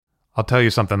I'll tell you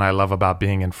something I love about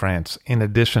being in France, in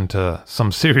addition to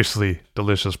some seriously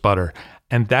delicious butter,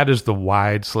 and that is the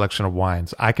wide selection of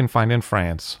wines I can find in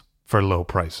France for low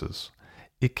prices.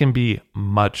 It can be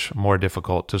much more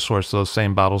difficult to source those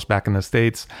same bottles back in the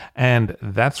States, and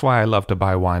that's why I love to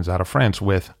buy wines out of France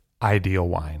with Ideal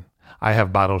Wine. I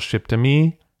have bottles shipped to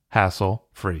me,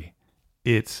 hassle-free.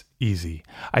 It's easy.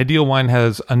 Ideal Wine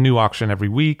has a new auction every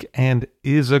week and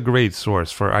is a great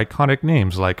source for iconic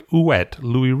names like Ouet,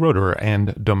 Louis Roeder,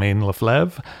 and Domaine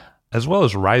Leflevre, as well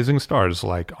as rising stars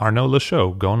like Arnaud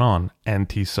Lachaud, Gonon, and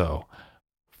Tissot.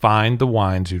 Find the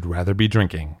wines you'd rather be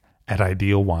drinking at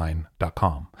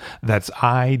idealwine.com. That's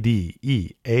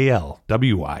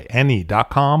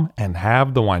IDEALWINE.com and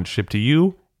have the wine shipped to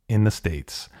you in the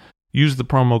States. Use the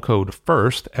promo code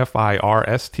FIRST,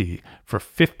 F-I-R-S-T, for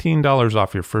 $15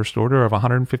 off your first order of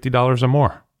 $150 or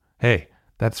more. Hey,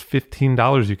 that's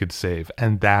 $15 you could save,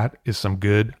 and that is some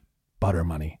good butter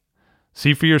money.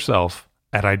 See for yourself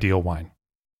at Ideal Wine.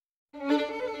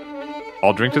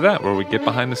 I'll drink to that, where we get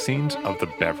behind the scenes of the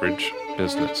beverage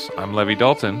business. I'm Levi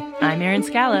Dalton. I'm Erin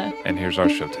Scala. And here's our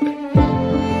show today.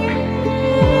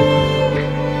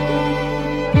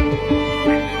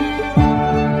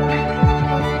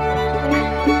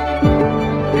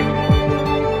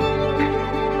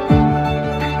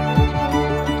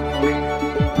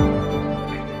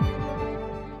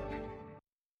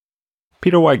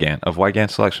 Peter Weygandt of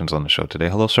Weygandt Selections on the show today.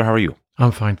 Hello, sir. How are you?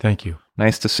 I'm fine, thank you.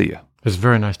 Nice to see you. It's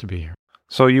very nice to be here.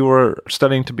 So you were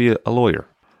studying to be a lawyer?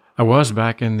 I was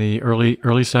back in the early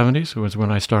 70s. It was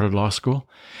when I started law school.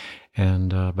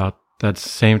 And about that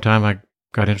same time, I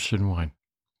got interested in wine.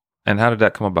 And how did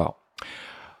that come about?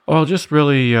 Well, just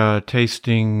really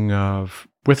tasting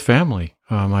with family.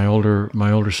 My older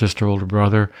sister, older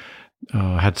brother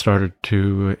had started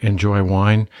to enjoy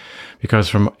wine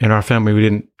because in our family we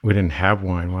didn't have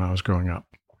wine when I was growing up.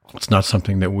 It's not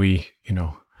something that we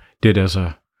did as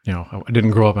a I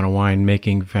didn't grow up in a wine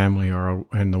making family or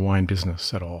in the wine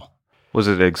business at all. Was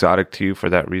it exotic to you for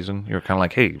that reason? You were kind of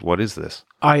like, hey, what is this?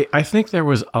 I think there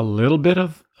was a little bit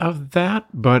of that,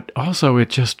 but also it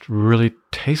just really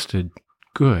tasted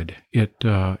good.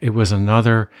 It was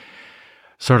another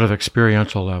sort of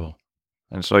experiential level.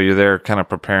 And so you're there kind of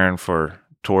preparing for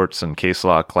torts and case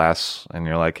law class, and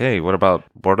you're like, hey, what about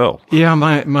Bordeaux? Yeah,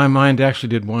 my mind actually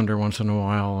did wander once in a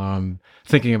while,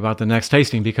 thinking about the next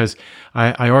tasting, because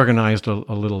I organized a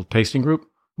little tasting group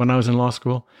when I was in law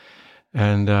school,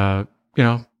 and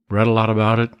read a lot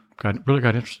about it, really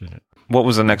got interested in it. What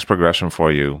was the next progression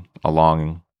for you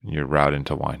along your route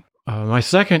into wine? My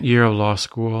second year of law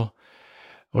school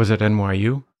was at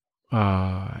NYU,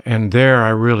 and there I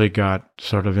really got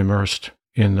sort of immersed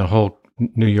in the whole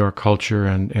New York culture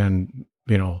and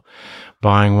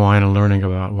buying wine and learning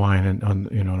about wine and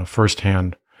on a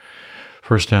firsthand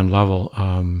level.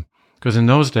 Because in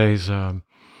those days,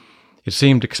 it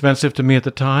seemed expensive to me at the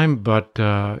time, but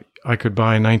I could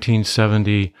buy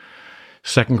 1970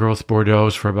 second growth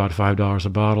Bordeaux for about $5 a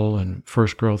bottle and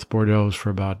first growth Bordeaux for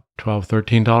about $12,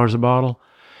 $13 a bottle.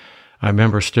 I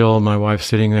remember still my wife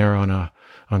sitting there on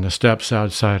the steps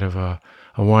outside of a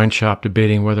wine shop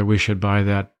debating whether we should buy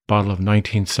that bottle of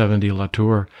 1970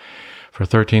 Latour for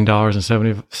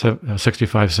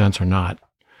 $13.65 or not.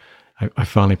 I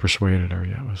finally persuaded her.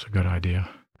 Yeah, it was a good idea.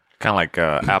 Kind of like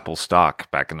Apple stock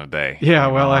back in the day. Yeah,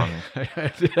 well, I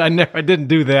didn't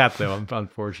do that, though,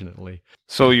 unfortunately.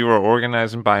 So you were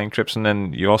organizing, buying trips, and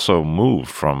then you also moved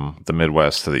from the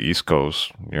Midwest to the East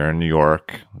Coast. You're in New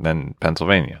York, then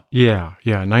Pennsylvania. Yeah.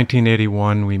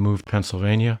 1981, we moved to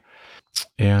Pennsylvania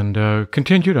and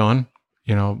continued on,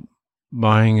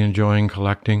 buying, enjoying,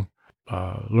 collecting,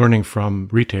 learning from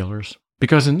retailers.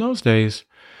 Because in those days,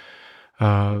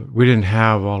 we didn't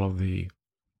have all of the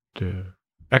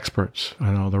experts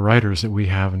and all the writers that we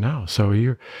have now.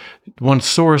 So one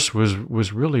source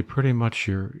was really pretty much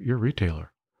your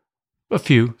retailer. A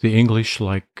few, the English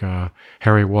like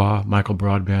Harry Waugh, Michael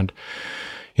Broadbent.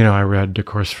 I read, of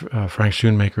course, Frank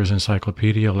Schoonmaker's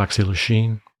Encyclopedia, Alexei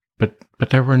Lachine. But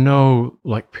there were no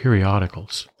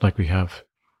periodicals like we have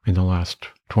in the last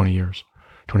 20 years,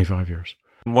 25 years.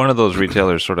 One of those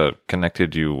retailers sort of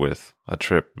connected you with a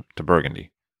trip to Burgundy.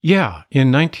 Yeah.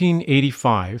 In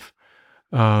 1985,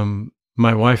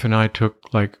 my wife and I took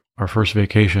our first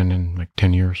vacation in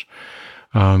 10 years.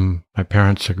 My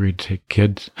parents agreed to take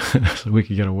kids so we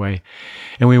could get away.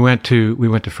 And we went to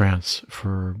France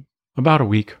for about a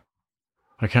week.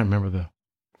 I can't remember the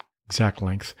exact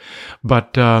length,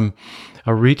 but a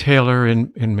retailer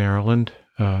in Maryland,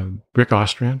 Rick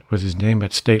Ostrand was his name,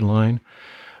 at State Line,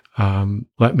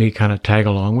 let me kind of tag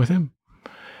along with him.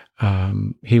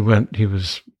 He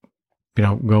was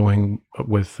going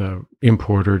with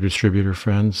importer distributor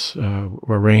friends,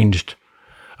 arranged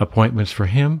appointments for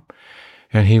him,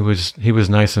 and he was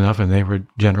nice enough, and they were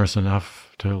generous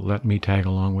enough to let me tag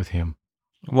along with him.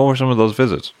 What were some of those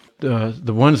visits?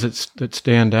 The ones that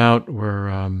stand out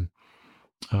were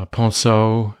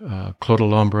Ponceau, Claude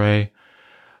Lombre,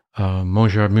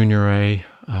 Montgeard-Mugneret,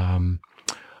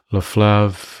 Le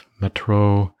Fleuve,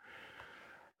 Metro.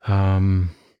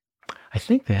 I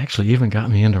think they actually even got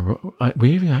me into.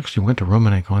 We even actually went to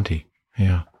Romane Conti.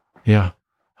 Yeah.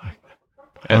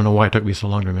 I don't know why it took me so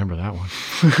long to remember that one.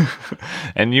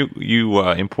 And you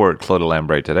import Claude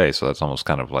Lambray today, so that's almost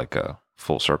kind of like a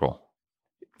full circle.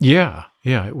 Yeah,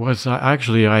 it was.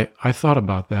 I thought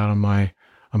about that on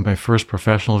my first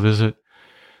professional visit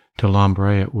to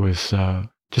Lambray. It was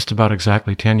just about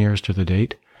exactly 10 years to the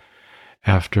date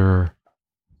after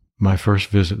my first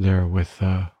visit there with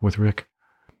Rick.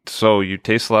 So you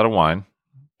taste a lot of wine.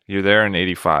 You're there in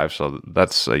 85, so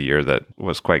that's a year that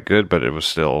was quite good, but it was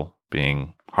still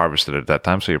being harvested at that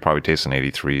time, so you're probably tasting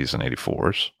 83s and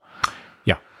 84s.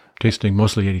 Yeah, tasting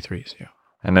mostly 83s, yeah.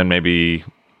 And then maybe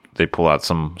they pull out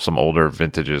some older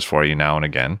vintages for you now and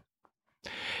again.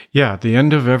 Yeah, at the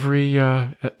end of every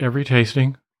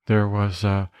tasting, there was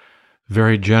a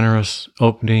very generous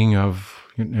opening of,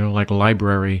 like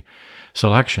library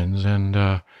selections, and,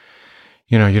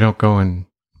 you don't go and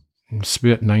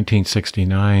spit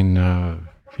 1969,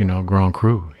 Grand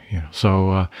Cru,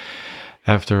 So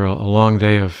after a long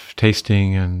day of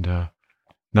tasting and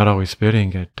not always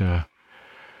spitting, it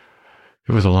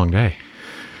was a long day.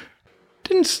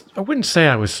 I wouldn't say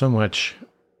I was so much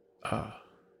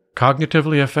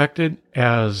cognitively affected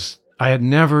as I had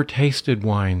never tasted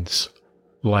wines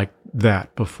like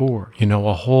that before.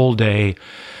 A whole day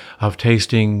of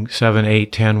tasting 7,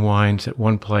 8, 10 wines at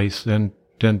one place, then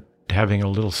having a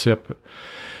little sip,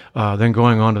 then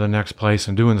going on to the next place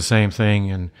and doing the same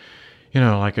thing, and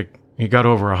you got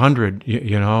over 100,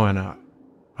 and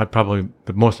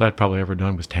the most I'd probably ever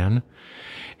done was 10,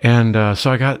 and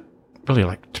so I got really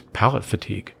like palate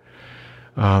fatigue,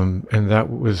 and that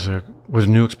was a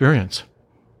new experience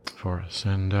for us,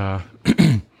 and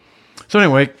so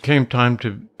anyway, came time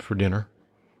for dinner,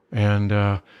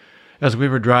 and as we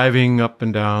were driving up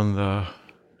and down the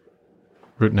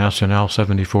Route Nationale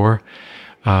 74,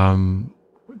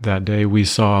 that day we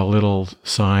saw a little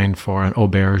sign for an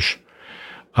auberge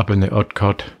up in the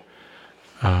Haute-Côte.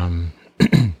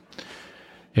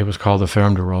 It was called the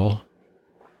Ferme de Rolle.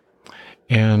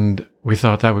 And we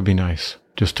thought that would be nice,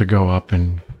 just to go up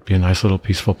and be a nice little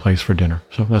peaceful place for dinner.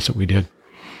 So that's what we did.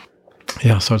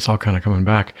 Yeah, so it's all kind of coming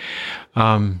back.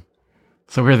 So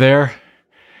we're there.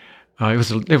 It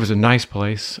was a nice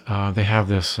place. They have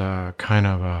this kind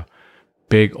of a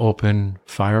big open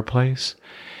fireplace,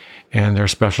 and their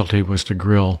specialty was to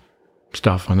grill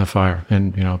stuff on the fire,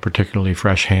 and particularly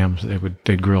fresh hams.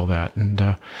 They'd grill that, and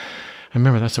I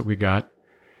remember that's what we got,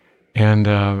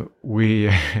 and we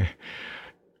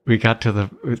we got to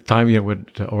the time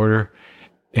to order,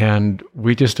 and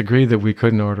we just agreed that we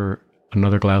couldn't order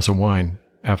another glass of wine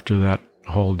after that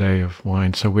whole day of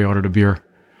wine, so we ordered a beer,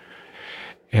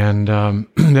 and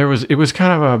it was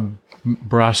kind of a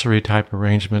brasserie type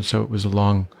arrangement, so it was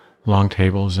long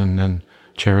tables and then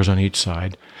chairs on each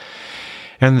side.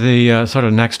 And the sort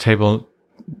of next table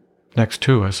next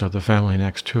to us, or the family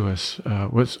next to us,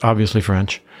 was obviously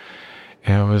French.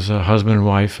 And it was a husband and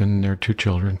wife and their two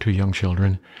young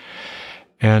children.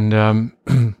 And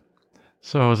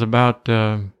so it was about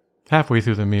halfway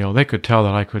through the meal. They could tell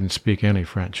that I couldn't speak any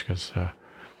French because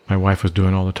my wife was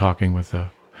doing all the talking with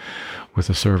the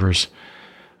servers.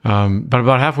 But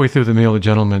about halfway through the meal, the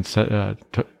gentleman said,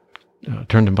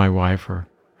 turned to my wife, or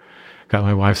got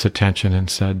my wife's attention, and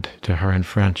said to her in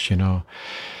French,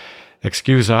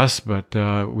 excuse us, but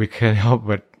we can't help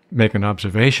but make an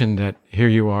observation that here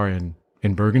you are in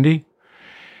Burgundy,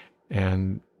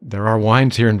 and there are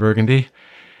wines here in Burgundy,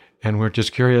 and we're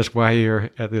just curious why you're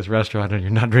at this restaurant and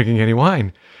you're not drinking any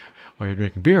wine, or you're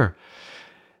drinking beer.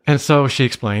 And so she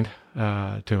explained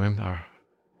to him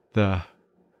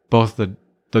both the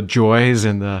joys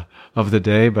of the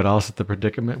day, but also the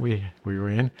predicament we were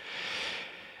in.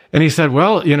 And he said,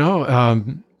 well,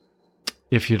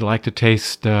 if you'd like to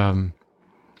taste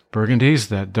Burgundies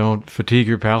that don't fatigue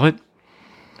your palate,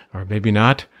 or maybe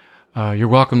not, you're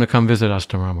welcome to come visit us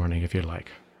tomorrow morning if you'd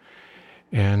like.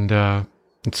 And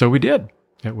so we did.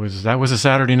 That was a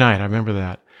Saturday night. I remember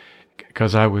that,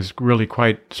 because I was really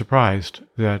quite surprised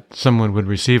that someone would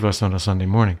receive us on a Sunday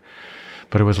morning.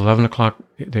 But it was 11 o'clock.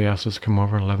 They asked us to come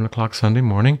over at 11 o'clock Sunday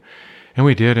morning, and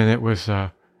we did. And it was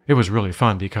really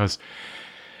fun because,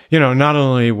 not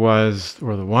only were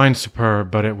the wines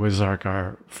superb, but it was like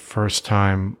our first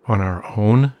time on our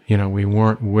own. We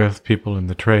weren't with people in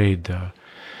the trade. It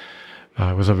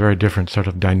was a very different sort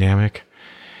of dynamic,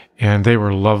 and they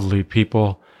were lovely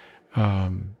people,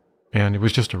 and it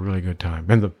was just a really good time.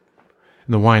 And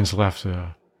the wines left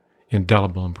an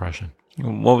indelible impression.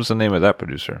 What was the name of that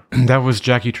producer? That was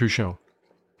Jackie Truchot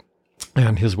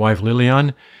and his wife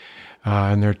Liliane,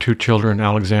 and their 2 children,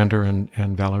 Alexander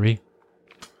and Valerie,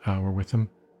 were with them.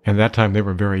 And that time they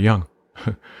were very young.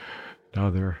 Now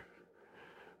they're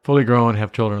fully grown,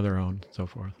 have children of their own, and so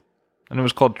forth. And it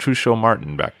was called Truchot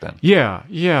Martin back then. Yeah.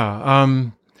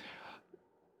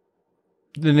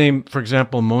 The name, for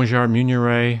example, Mongeard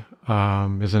Meunier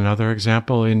is another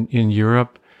example. In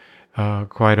Europe,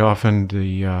 quite often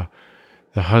the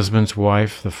husband's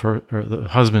wife, the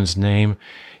husband's name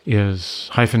is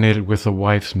hyphenated with the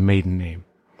wife's maiden name.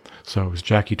 So it was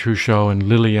Jackie Truchot, and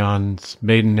Liliane's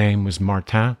maiden name was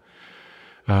Martin.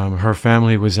 Her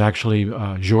family was actually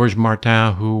Georges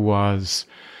Martin, who was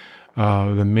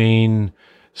the main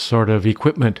sort of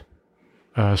equipment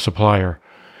supplier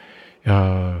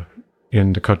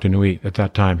in the Côte de Nuit at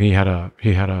that time. He had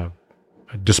a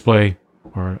display,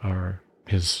 or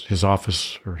his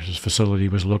office or his facility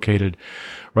was located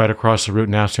right across the Route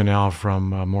Nationale from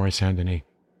Maurice Saint-Denis.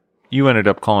 You ended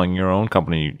up calling your own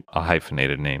company a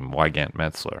hyphenated name, Weygandt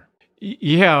Metzler.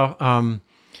 Yeah.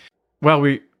 Well,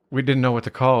 we didn't know what to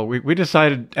call it. We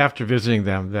decided after visiting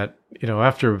them that,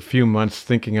 after a few months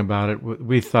thinking about it,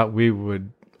 we thought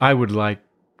I would like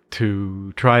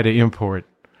to try to import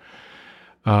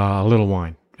a little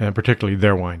wine, and particularly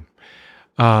their wine.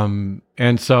 And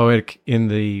so in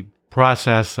the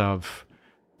process of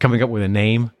coming up with a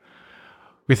name,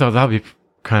 we thought that would be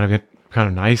kind of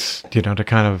nice, to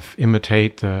kind of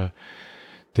imitate the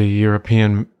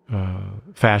European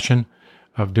fashion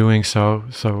of doing so.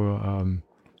 So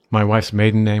my wife's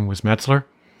maiden name was Metzler.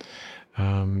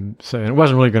 So it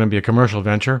wasn't really going to be a commercial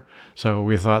venture. So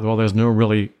we thought, well, there's no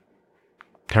really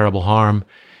terrible harm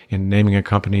in naming a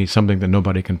company something that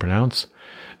nobody can pronounce.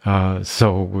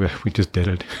 So we just did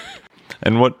it.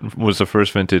 And what was the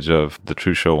first vintage of the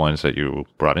Truchot wines that you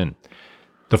brought in?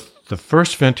 The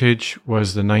first vintage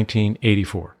was the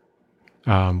 1984.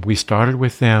 We started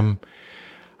with them,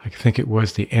 I think it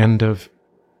was the end of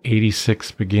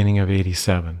 86, beginning of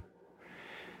 87.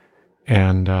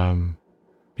 And,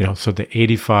 so the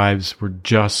 85s were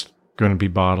just going to be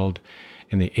bottled,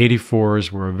 and the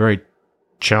 84s were a very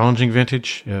challenging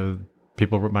vintage.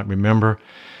 People might remember,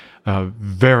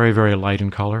 very, very light in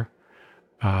color.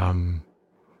 And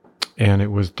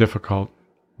it was difficult,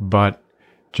 but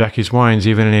Jackie's wines,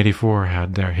 even in 84,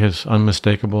 had his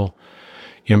unmistakable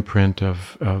imprint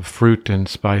of fruit and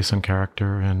spice and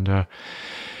character. And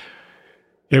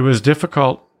it was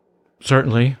difficult,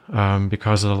 certainly,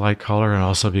 because of the light color, and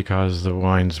also because the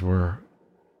wines were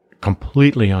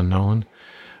completely unknown.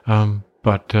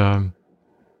 But I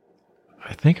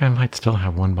think I might still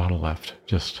have one bottle left,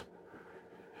 just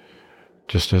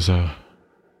as a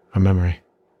memory.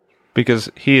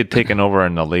 Because he had taken over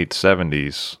in the late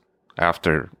 70s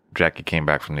after Jackie came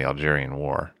back from the Algerian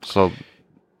War. So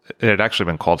it had actually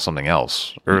been called something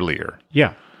else earlier.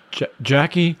 Yeah.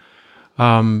 Jackie,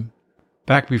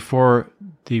 back before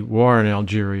the war in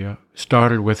Algeria,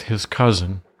 started with his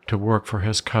cousin to work for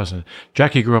his cousin.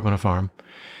 Jackie grew up on a farm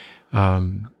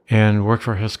and worked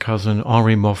for his cousin,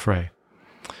 Henri Moffret.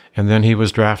 And then he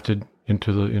was drafted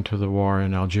into the war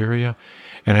in Algeria.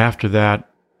 And after that,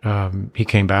 he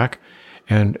came back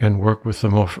and worked with the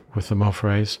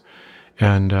Moffrets,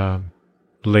 and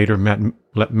later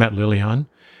met Liliane,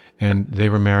 and they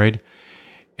were married.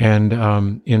 And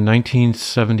in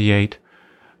 1978,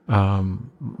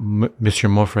 Monsieur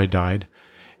Moffret died,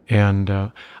 and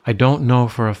I don't know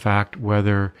for a fact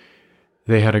whether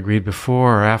they had agreed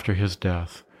before or after his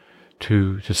death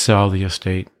to sell the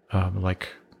estate, like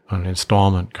on an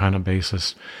installment kind of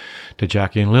basis, to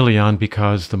Jackie and Liliane,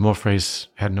 because the Moffrets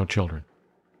had no children.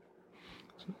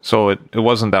 So it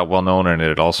wasn't that well known, and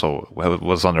it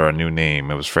was under a new name.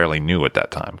 It was fairly new at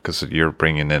that time, because you're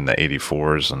bringing in the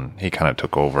 84s, and he kind of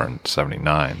took over in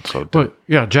 79. But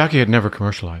yeah, Jackie had never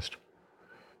commercialized.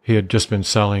 He had just been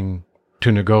selling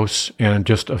to négoce and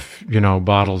just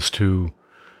bottles to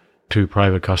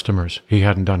private customers. He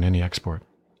hadn't done any export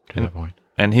to that point.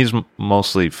 And he's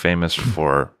mostly famous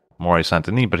for Maurice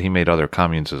Saint-Denis, but he made other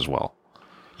communes as well.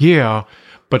 Yeah,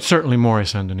 but certainly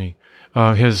Maurice Saint-Denis.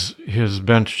 His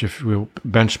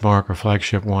benchmark or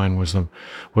flagship wine was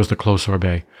the Clos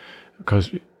Sorbet,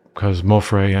 because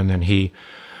Moffret and then he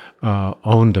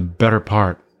owned the better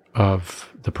part of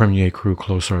the Premier Cru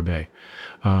Clos Sorbet.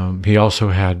 He also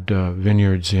had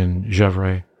vineyards in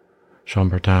Gevrey,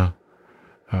 Chambertin,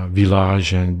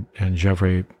 Village, and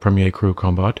Gevrey Premier Cru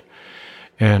Combat,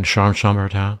 and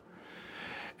Chambertin,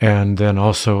 and then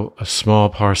also a small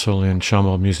parcel in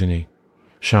Chambord-Musigny,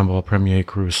 Chambord Premier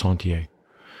Cru Sentier.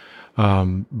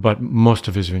 But most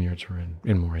of his vineyards were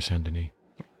in Maurice Saint-Denis.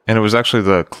 And it was actually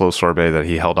the Clos Sorbet that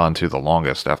he held on to the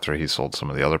longest after he sold some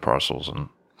of the other parcels.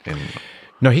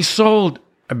 No, he sold,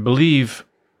 I believe,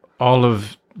 all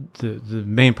of the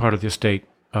main part of the estate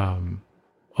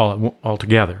all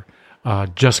together.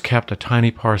 Just kept a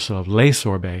tiny parcel of Les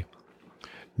Sorbet,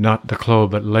 not the Clos,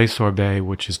 but Les Sorbet,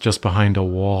 which is just behind a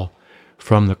wall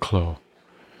from the Clos.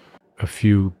 A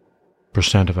few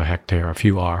 % of a hectare, a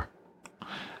few are.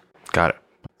 Got it.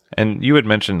 And you had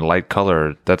mentioned light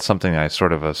color. That's something I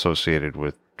sort of associated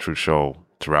with Truchot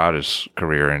throughout his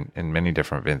career in many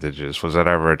different vintages. Was that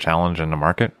ever a challenge in the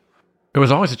market? It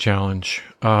was always a challenge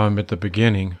at the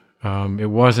beginning. It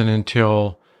wasn't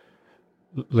until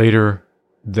later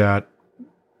that,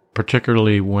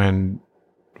 particularly when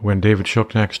David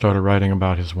Schucknecht started writing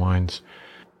about his wines,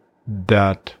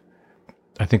 that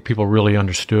I think people really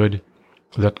understood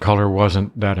that color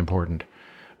wasn't that important.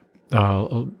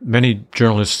 Many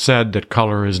journalists said that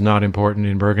color is not important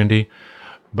in Burgundy,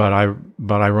 but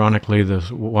ironically,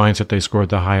 the wines that they scored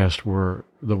the highest were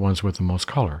the ones with the most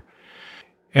color.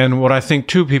 And what I think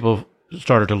too, people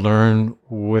started to learn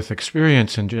with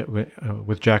experience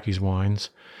with Jackie's wines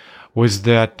was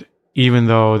that even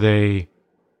though they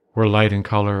were light in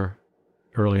color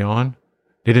early on,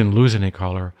 they didn't lose any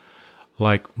color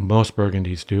like most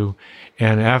Burgundies do.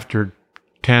 And after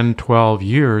 10, 12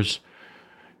 years,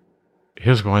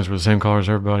 his wines were the same color as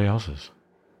everybody else's,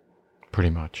 pretty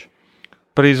much.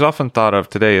 But he's often thought of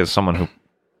today as someone who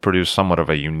produced somewhat of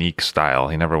a unique style.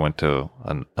 He never went to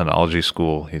an enology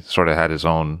school. He sort of had his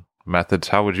own methods.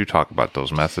 How would you talk about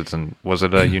those methods? And was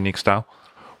it a unique style?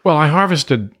 Well, I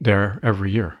harvested there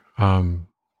every year.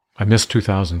 I missed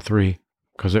 2003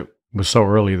 because it was so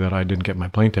early that I didn't get my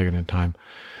plane ticket in time.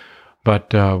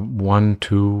 But 1,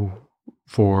 2,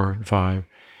 4, 5.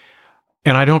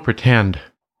 And I don't pretend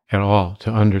at all to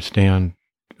understand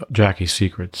Jackie's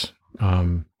secrets,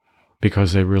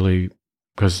 because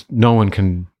no one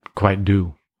can quite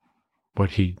do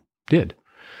what he did.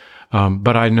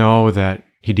 But I know that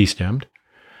he destemmed,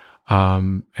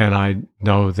 and I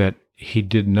know that he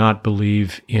did not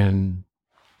believe in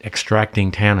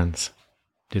extracting tannins.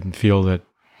 Didn't feel that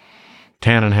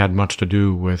tannin had much to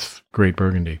do with great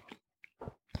Burgundy,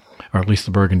 or at least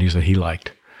the Burgundies that he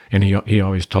liked. And he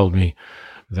always told me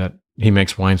that he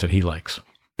makes wines that he likes.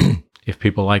 If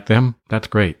people like them, that's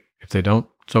great. If they don't,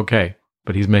 it's okay.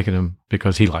 But he's making them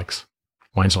because he likes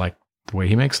wines like the way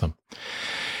he makes them.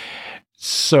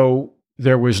 So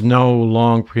there was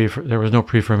no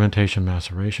pre-fermentation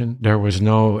maceration. There was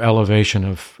no elevation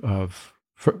of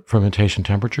fermentation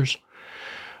temperatures.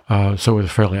 So it was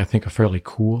a fairly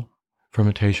cool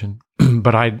fermentation.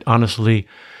 But I honestly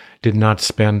did not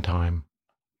spend time,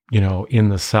 in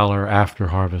the cellar after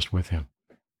harvest with him.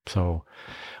 So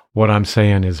what I'm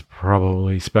saying is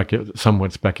probably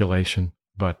somewhat speculation,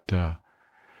 but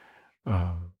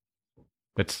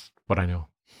it's what I know.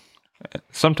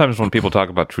 Sometimes when people talk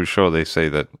about Truchot, they say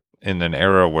that in an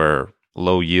era where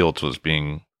low yields was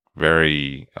being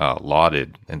very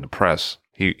lauded in the press,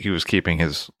 he was keeping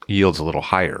his yields a little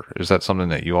higher. Is that something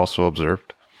that you also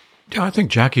observed? Yeah, I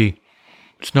think Jackie,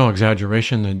 it's no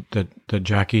exaggeration that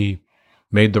Jackie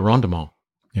made the rendement.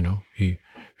 If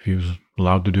he was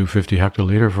allowed to do 50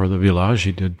 hectoliter for the Village,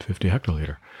 he did 50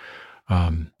 hectoliter.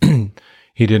 I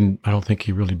don't think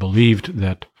he really believed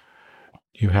that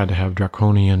you had to have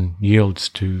draconian yields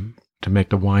to make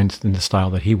the wines in the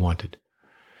style that he wanted.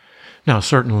 Now,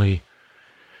 certainly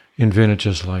in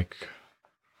vintages like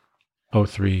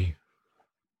 03,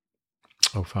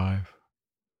 05,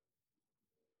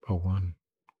 01,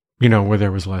 where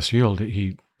there was less yield,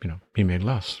 he made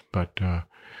less. But, I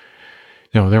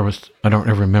don't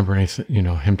ever remember anything,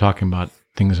 him talking about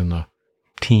things in the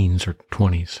teens or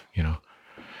 20s,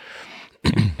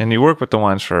 And you worked with the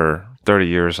wines for 30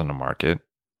 years in the market,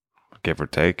 give or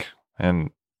take.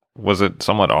 And was it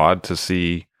somewhat odd to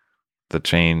see the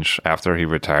change after he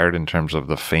retired in terms of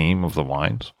the fame of the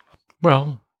wines?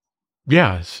 Well,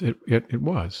 yes, it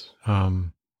was.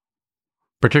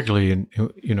 Particularly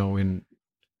in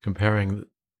comparing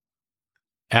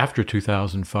after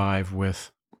 2005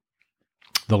 with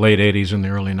the late 80s and the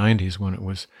early 90s, when it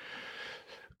was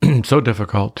so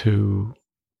difficult to,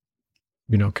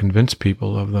 convince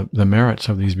people of the merits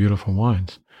of these beautiful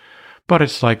wines. But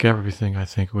it's like everything, I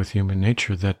think, with human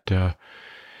nature, that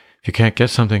if you can't get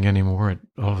something anymore,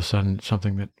 all of a sudden it's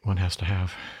something that one has to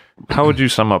have. How would you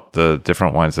sum up the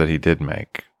different wines that he did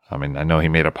make? I mean, I know he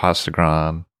made a Pasta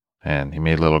Grande, and he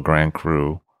made Little Grand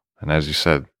Cru, and as you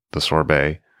said, the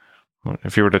Sorbet.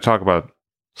 If you were to talk about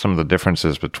some of the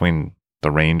differences between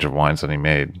the range of wines that he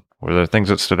made, were there things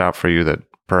that stood out for you that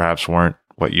perhaps weren't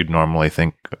what you'd normally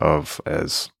think of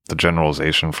as the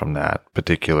generalization from that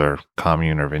particular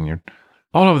commune or vineyard?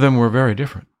 All of them were very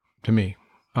different to me.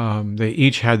 They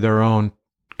each had their own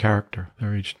character.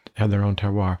 They each had their own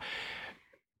terroir.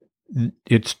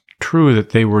 It's true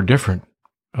that they were different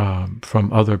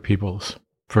from other people's.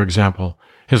 For example,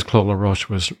 his Clos La Roche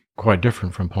was quite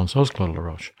different from Ponceau's Clos La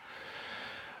Roche.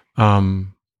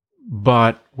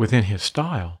 But within his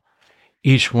style,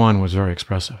 each one was very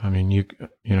expressive. I mean, you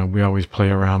know, we always play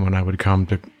around when I would come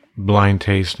to blind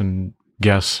taste and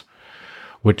guess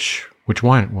which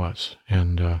wine it was.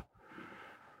 And, you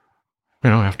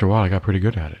know, after a while, I got pretty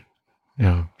good at it, you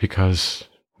know, because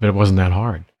it wasn't that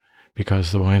hard,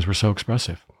 because the wines were so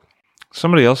expressive.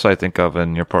 Somebody else I think of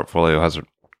in your portfolio has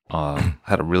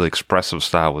had a really expressive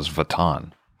style was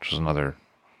Vuitton, which is another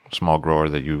small grower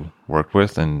that you worked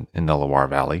with in the Loire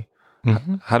Valley.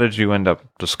 Mm-hmm. How did you end up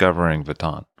discovering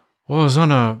Vuitton? Well, I was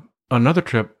on another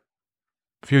trip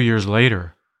a few years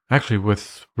later, actually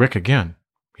with Rick again.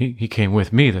 He came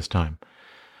with me this time.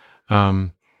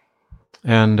 And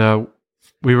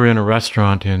we were in a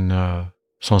restaurant in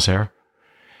Sancerre,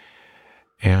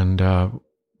 and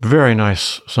very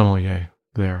nice sommelier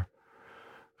there.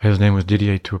 His name was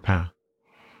Didier Turpin.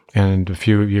 And a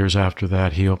few years after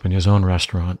that, he opened his own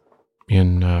restaurant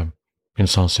in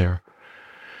Sancerre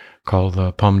called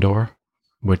the Pomme d'Or,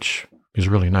 which is a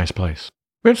really nice place.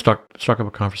 We had struck up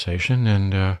a conversation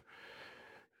and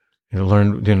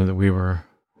learned that we were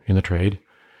in the trade.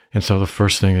 And so the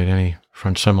first thing that any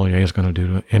French sommelier is going to do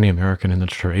to any American in the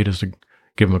trade is to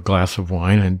give him a glass of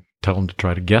wine and tell him to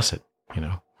try to guess it,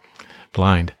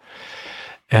 blind.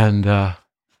 And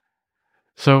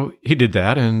so he did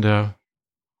that, and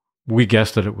we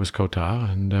guessed that it was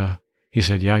Cotard, and he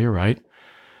said, "Yeah, you're right."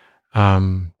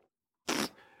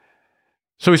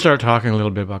 So we started talking a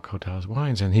little bit about Cotard's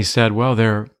wines, and he said, "Well,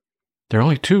 there are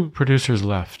only two producers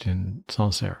left in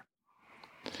Sancerre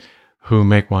who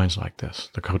make wines like this: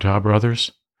 the Cotard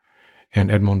brothers and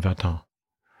Edmond Vatin.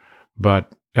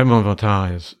 But Edmond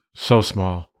Vatin is so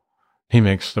small; he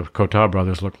makes the Cotard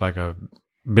brothers look like a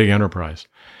big enterprise."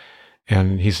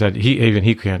 And he said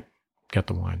he can't get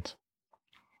the wines.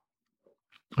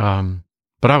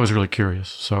 But I was really curious,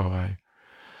 so I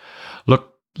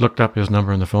looked up his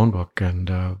number in the phone book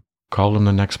and called him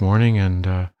the next morning,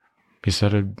 and he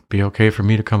said it'd be okay for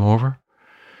me to come over.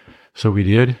 So we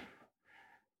did,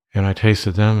 and I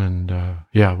tasted them, and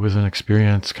it was an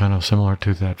experience kind of similar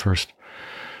to that first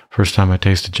time I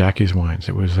tasted Jackie's wines.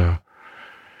 It was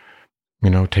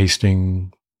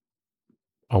tasting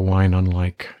a wine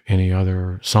unlike any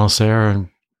other Sancerre and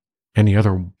any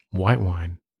other white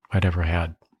wine I'd ever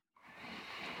had.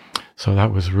 So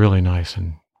that was really nice,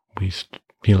 and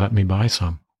he let me buy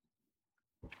some.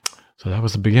 So that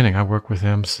was the beginning. I worked with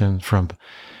him since from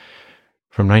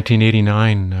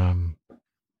 1989,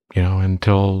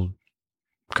 until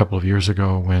a couple of years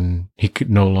ago when he could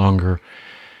no longer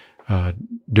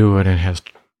do it and has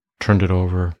turned it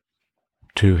over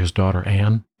to his daughter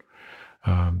Anne.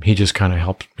 He just kind of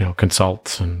helps,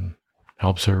 consults and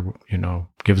helps her,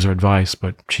 gives her advice,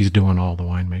 but she's doing all the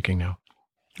winemaking now.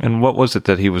 And what was it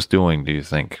that he was doing, do you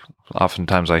think?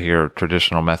 Oftentimes I hear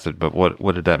traditional method, but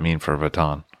what did that mean for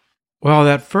Vuitton? Well,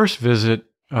 that first visit,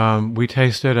 we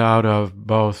tasted out of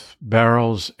both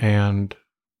barrels and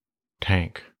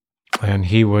tank. And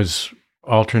he was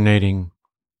alternating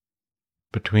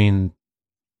between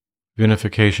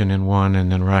vinification in one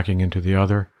and then racking into the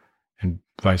other, and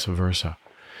vice versa.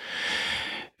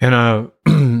 And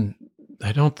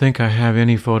I don't think I have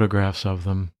any photographs of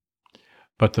them,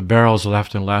 but the barrels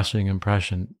left a lasting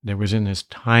impression. There was in this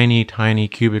tiny, tiny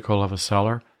cubicle of a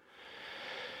cellar,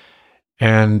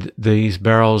 and these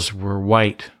barrels were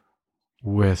white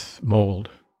with mold.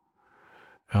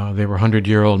 They were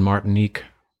 100-year-old Martinique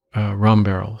rum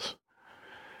barrels.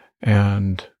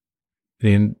 And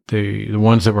the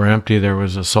ones that were empty, there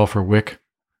was a sulfur wick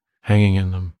hanging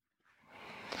in them.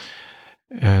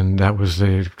 And that was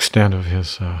the extent of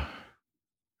his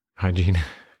hygiene.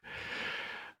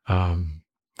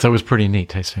 So it was pretty neat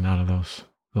tasting out of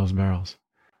those barrels.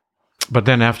 But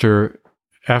then after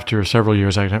several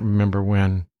years, I don't remember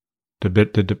when,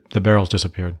 the barrels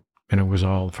disappeared. And it was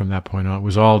all, from that point on, it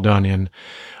was all done in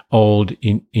old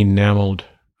enameled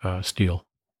steel.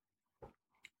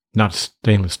 Not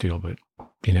stainless steel, but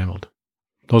enameled.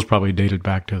 Those probably dated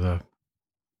back to the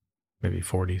maybe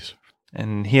 40s.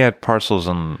 And he had parcels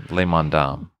in Le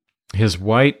Mandam. His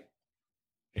Sauvignon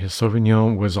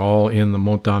was all in the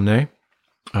Mont d'Amnay.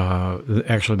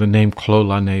 Actually, the name Clos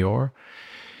La Nayor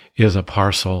is a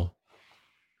parcel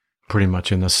pretty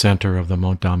much in the center of the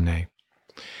Mont d'Amnay.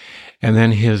 And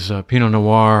then his Pinot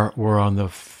Noir were on the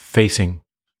facing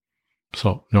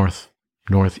slope,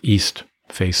 northeast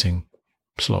facing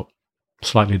slope.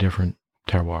 Slightly different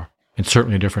terroir, and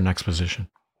certainly a different exposition.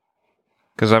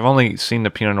 Because I've only seen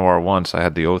the Pinot Noir once. I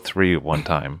had the 03 one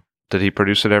time. Did he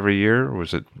produce it every year, or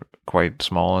was it quite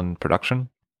small in production?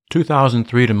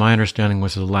 2003, to my understanding,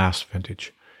 was the last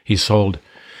vintage. He sold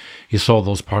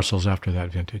those parcels after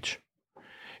that vintage.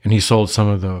 And he sold some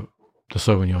of the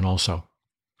Sauvignon also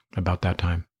about that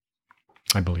time,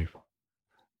 I believe.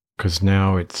 Because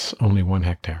now it's only 1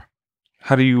 hectare.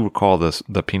 How do you recall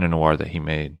the Pinot Noir that he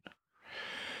made?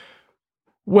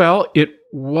 Well, it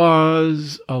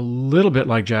was a little bit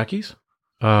like Jackie's.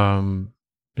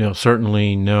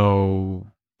 Certainly no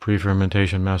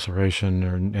pre-fermentation maceration,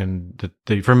 and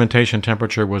the fermentation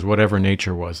temperature was whatever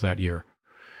nature was that year.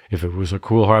 If it was a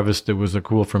cool harvest, it was a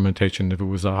cool fermentation. If it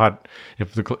was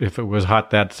if it was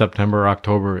hot that September,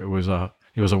 October, it was a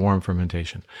warm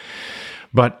fermentation.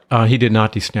 But he did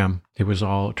not destem. It was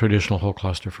all traditional whole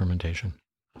cluster fermentation.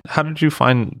 How did you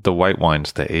find the white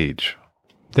wines to age?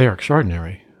 They are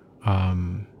extraordinary.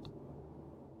 I've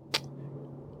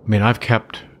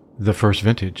kept the first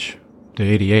vintage, the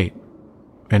 88,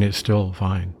 and it's still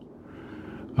fine.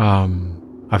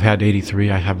 I've had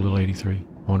 83. I have a little 83,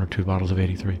 1 or 2 bottles of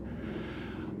 83.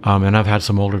 And I've had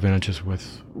some older vintages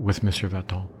with Monsieur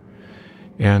Vaton.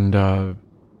 And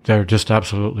they're just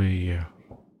absolutely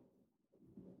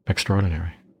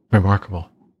extraordinary, remarkable.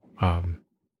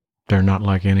 They're not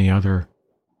like any other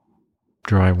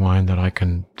dry wine that I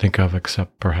can think of,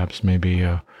 except perhaps maybe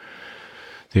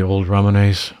the old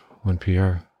Ramonets when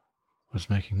Pierre was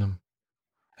making them.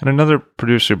 And another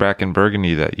producer back in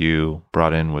Burgundy that you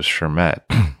brought in was Chermet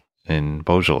in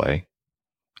Beaujolais.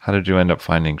 How did you end up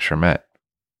finding Chermet?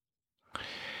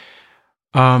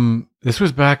 This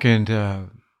was back in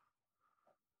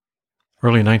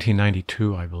early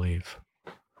 1992, I believe.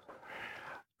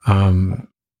 And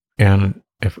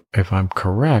if I'm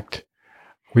correct,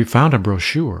 we found a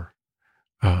brochure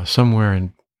somewhere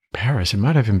in Paris. It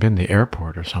might have even been the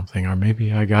airport or something, or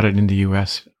maybe I got it in the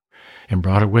U.S. and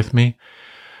brought it with me.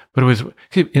 But it was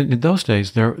in those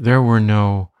days there were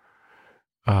no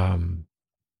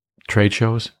trade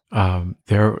shows.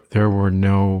 There were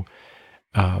no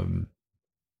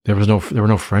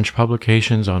French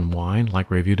publications on wine like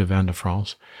Revue de Vin de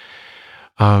France.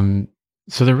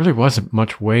 So there really wasn't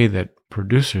much way that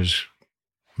producers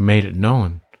made it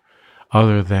known,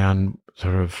 other than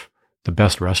sort of the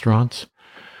best restaurants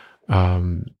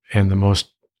and the most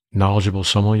knowledgeable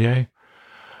sommelier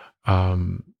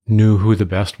knew who the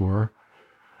best were.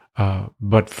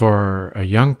 But for a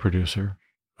young producer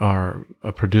or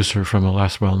a producer from a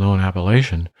less well-known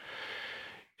appellation,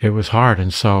 it was hard.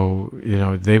 And so,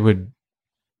 they would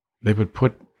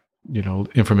put,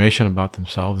 information about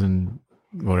themselves in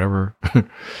whatever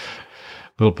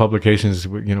little publications,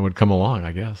 would come along,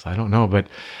 I guess. I don't know. But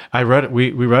I read it.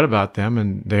 We read about them,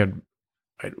 and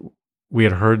we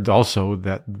had heard also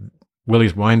that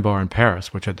Willie's Wine Bar in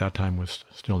Paris, which at that time was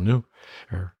still new,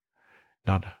 or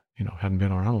not, hadn't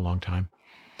been around a long time,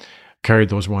 carried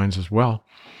those wines as well.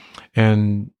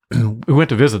 And we went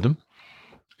to visit them,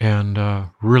 and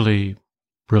really,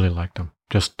 really liked them.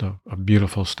 Just a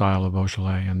beautiful style of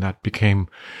Beaujolais, and that became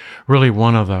really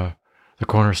one of the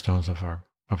cornerstones of our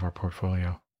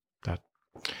portfolio.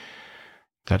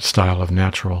 That style of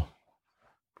natural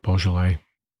Beaujolais.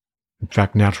 In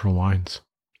fact, natural wines.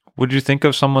 Would you think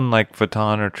of someone like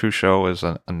Vaton or Truchot as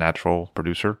a natural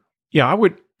producer? Yeah, I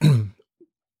would.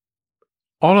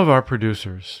 All of our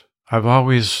producers, I've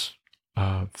always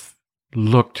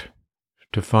looked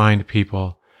to find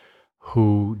people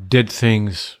who did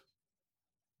things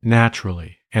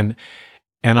naturally. And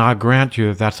I grant you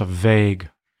that that's a vague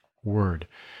word.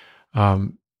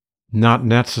 Not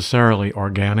necessarily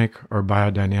organic or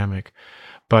biodynamic,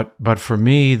 but for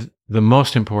me, the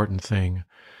most important thing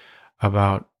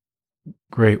about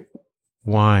grape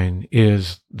wine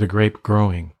is the grape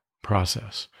growing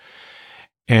process.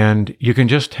 And you can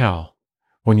just tell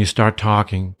when you start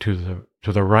talking to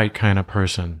the right kind of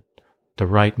person, the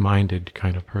right-minded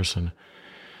kind of person,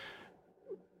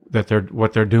 that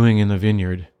what they're doing in the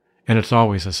vineyard, and it's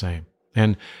always the same.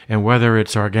 And whether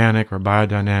it's organic or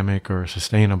biodynamic or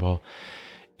sustainable,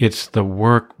 it's the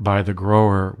work by the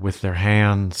grower with their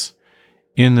hands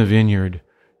in the vineyard,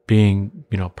 being,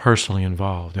 personally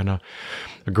involved. And a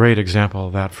great example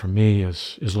of that for me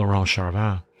is Laurent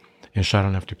Charvin in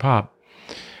Chateauneuf-du-Pape.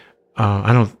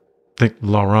 I don't think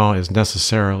Laurent is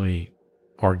necessarily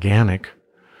organic,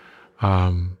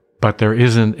 but there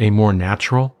isn't a more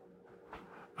natural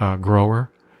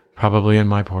grower probably in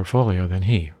my portfolio than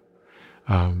he,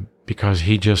 because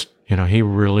he just, he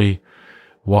really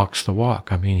walks the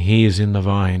walk. I mean, he is in the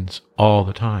vines all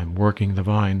the time, working the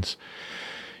vines,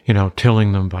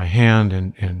 tilling them by hand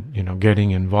and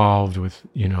getting involved with,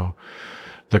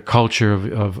 the culture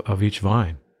of each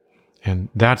vine. And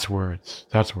that's where it's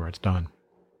done.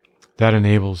 That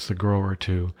enables the grower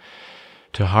to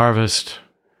harvest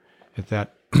at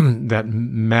that that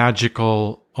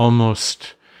magical,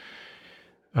 almost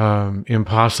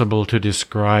impossible to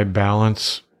describe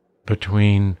balance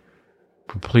between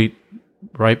complete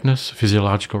ripeness,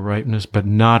 physiological ripeness, but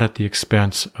not at the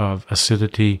expense of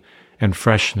acidity and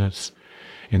freshness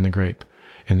in the grape.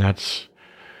 And that's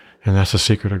the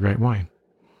secret of great wine.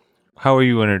 How were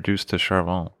you introduced to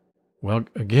Charvin? Well,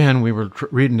 again, we were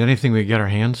reading anything we could get our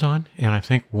hands on, and I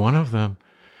think one of them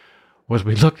was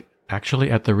we looked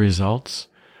actually at the results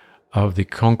of the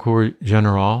Concours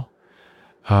General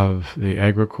of the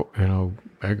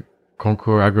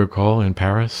Concours Agricole in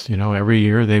Paris. Every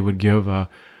year they would give a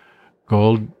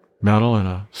gold medal and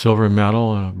a silver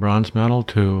medal and a bronze medal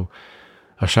to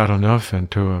a Chateauneuf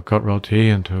and to a Côte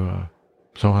Rôtie and to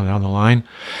so on down the line.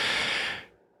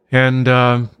 And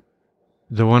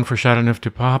the one for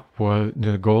Chateauneuf-du-Pape,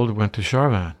 the gold went to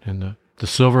Charvin, and the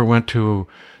silver went to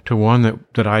one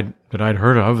that I'd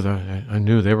heard of. I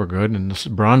knew they were good, and the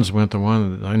bronze went to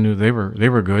one that I knew they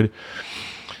were good.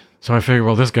 So I figured,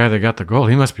 well, this guy that got the gold,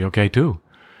 he must be okay too.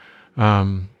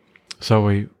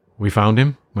 So we found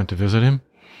him, went to visit him.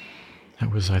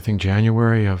 That was, I think,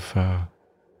 January of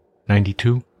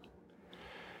 92,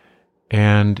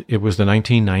 and it was the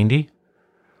 1990.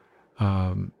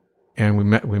 And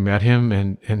we met him,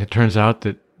 and it turns out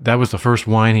that was the first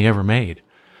wine he ever made.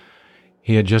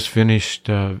 He had just finished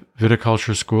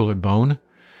viticulture school at Beaune,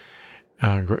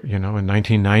 in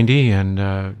 1990,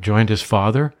 and joined his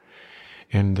father.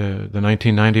 And the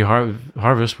 1990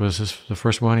 harvest was the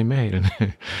first one he made,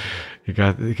 and he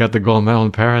got the gold medal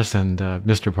in Paris. And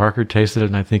Mr. Parker tasted it,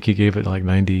 and I think he gave it like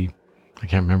 90. I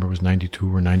can't remember, it was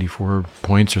 92 or 94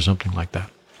 points or something like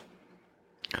that.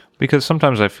 Because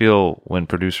sometimes I feel when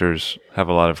producers have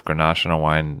a lot of Grenache in a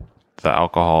wine, the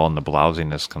alcohol and the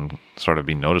blousiness can sort of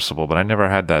be noticeable, but I never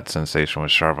had that sensation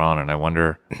with Charvin, and I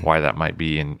wonder why that might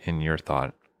be in your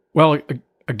thought. Well,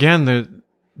 again,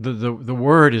 the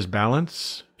word is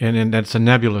balance, and that's a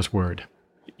nebulous word.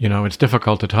 It's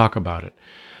difficult to talk about it.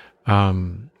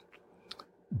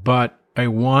 But a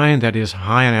wine that is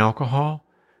high in alcohol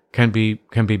can be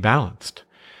balanced.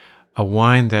 A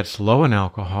wine that's low in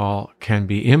alcohol can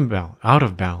be out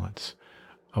of balance.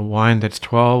 A wine that's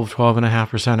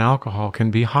 12.5% alcohol can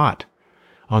be hot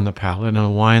on the palate, and a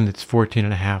wine that's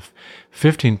 14.5%,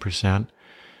 15%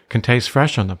 can taste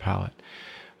fresh on the palate.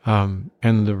 And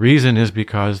the reason is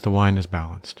because the wine is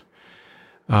balanced.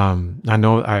 I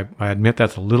know I admit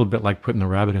that's a little bit like putting the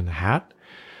rabbit in the hat,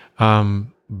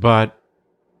 but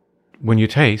when you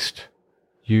taste,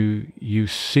 you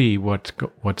see what's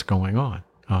going on.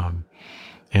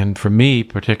 And for me,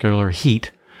 particular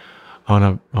heat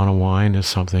on a wine is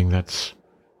something that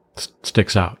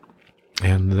sticks out.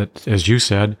 And that, as you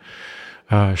said,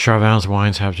 Charvin's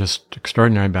wines have just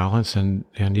extraordinary balance. And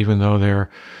even though they're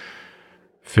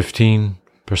 15%,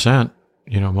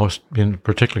 most, in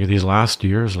particularly these last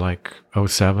years, like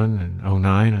 07 and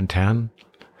 09 and 10,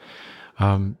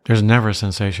 there's never a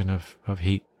sensation of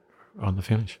heat on the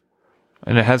finish.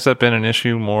 And has that been an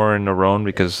issue more in the Rhone?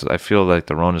 Because I feel like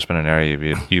the Rhone has been an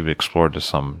area you've explored to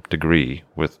some degree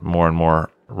with more and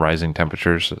more rising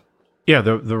temperatures. Yeah,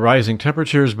 the rising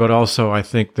temperatures, but also I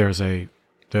think there's a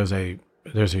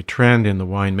trend in the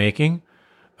winemaking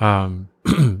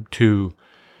to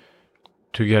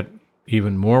get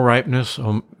even more ripeness,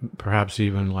 perhaps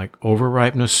even like over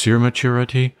ripeness, sear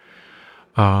maturity,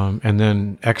 and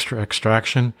then extra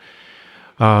extraction,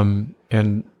 and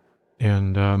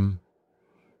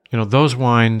those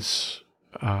wines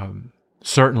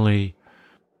certainly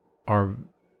are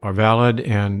valid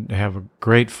and have a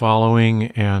great following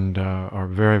and are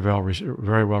very well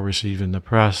received in the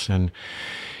press, and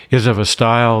is of a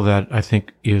style that I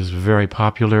think is very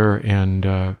popular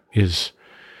and is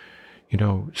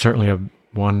certainly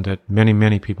one that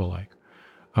many people like.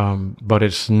 But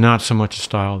it's not so much a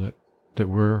style that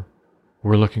we're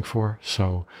looking for.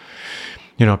 So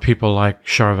people like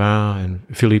Charvin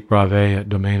and Philippe Bravet at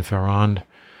Domaine Ferrand,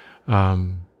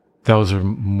 those are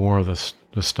more of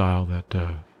the style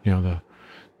the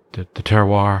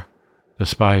terroir, the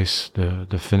spice,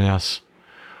 the finesse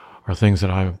are things that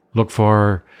I look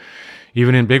for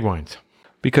even in big wines.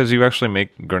 Because you actually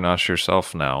make Grenache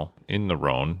yourself now in the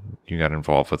Rhone. You got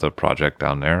involved with a project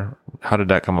down there. How did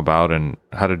that come about, and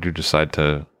how did you decide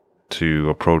to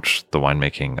approach the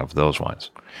winemaking of those wines?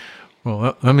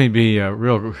 Well, let me be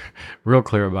real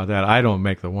clear about that. I don't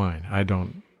make the wine. I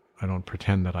don't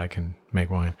pretend that I can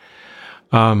make wine.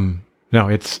 No,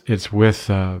 it's with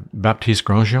Baptiste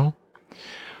Grandjean,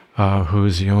 who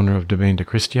is the owner of Domaine de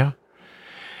Cristia.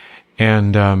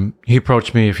 And he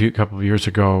approached me a couple of years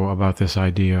ago about this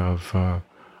idea of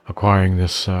acquiring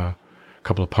this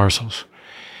couple of parcels,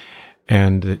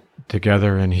 and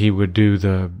together, and he would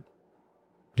do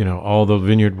all the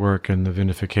vineyard work and the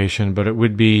vinification, but it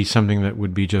would be something that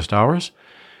would be just ours,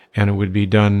 and it would be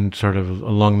done sort of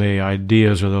along the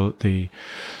ideas or the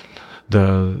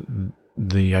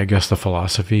I guess the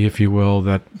philosophy, if you will,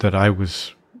 that I would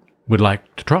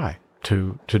like to try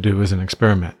to do as an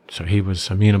experiment. So he was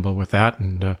amenable with that,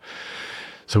 and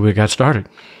so we got started.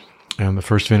 And the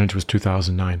first vintage was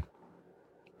 2009.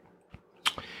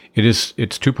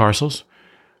 It's two parcels.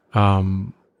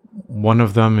 One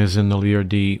of them is in the Lier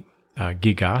de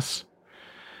Gigas,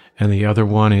 and the other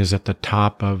one is at the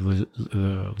top of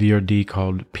the Lier de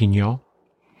called Pignot.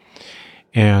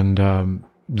 And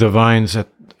the vines in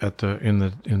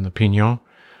the Pignot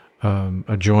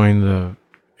adjoin the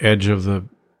edge of the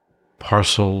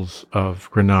parcels of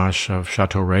Grenache of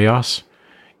Chateau Rayas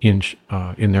in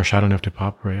their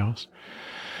Châteauneuf-du-Pape Rayas.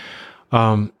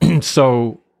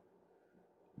 So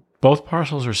both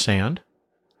parcels are sand.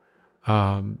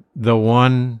 The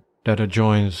one that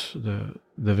adjoins the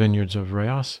vineyards of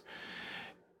Rayas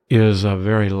is a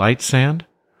very light sand.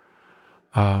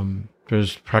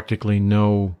 There's practically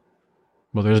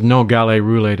there's no Gallet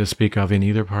Roulet to speak of in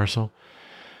either parcel.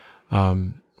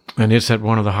 And it's at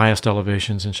one of the highest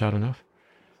elevations in Châteauneuf.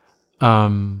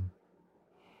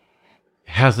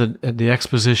 The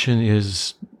exposition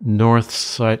is north,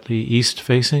 slightly east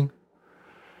facing.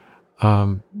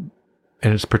 And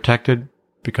it's protected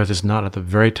because it's not at the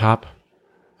very top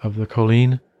of the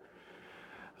colline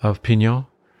of Pignot.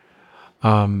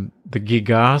 The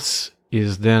Gigas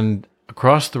is then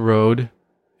across the road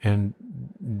and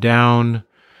down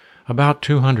about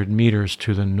 200 meters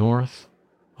to the north,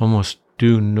 almost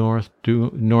due north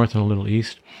and a little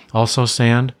east. Also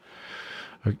sand.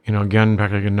 Again,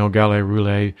 practically no Gallet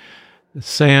Roulet.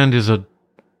 Sand is a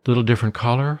little different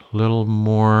color, a little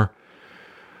more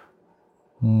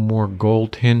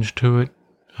gold tinge to it,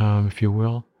 if you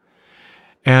will.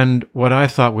 And what I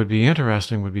thought would be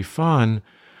interesting, would be fun,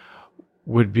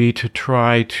 would be to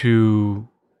try to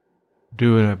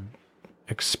do an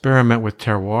experiment with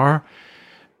terroir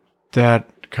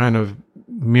that kind of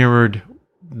mirrored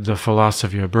the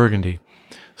philosophy of Burgundy,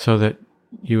 so that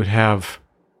you would have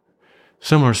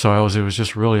similar soils. It was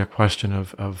just really a question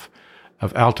of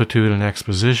altitude and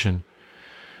exposition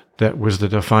that was the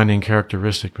defining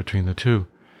characteristic between the two.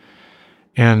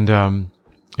 And I'm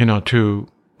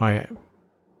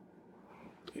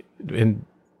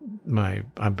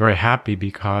very happy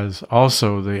because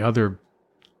also the other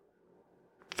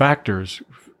factors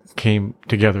came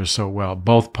together so well.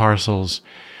 Both parcels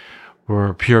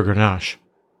were pure Grenache.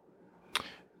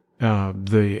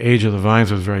 The age of the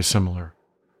vines was very similar,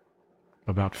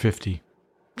 about 50.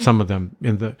 Some of them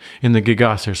in the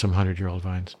Gigas, there's some 100-year-old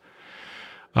vines.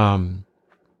 And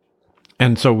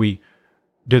so we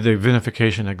did the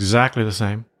vinification exactly the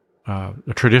same, a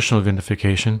traditional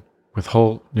vinification with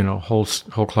whole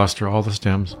cluster, all the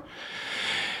stems.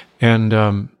 And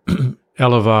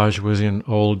élevage was in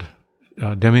old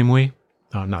demi-muid,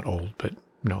 not old, but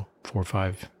 4 or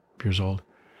 5 years old.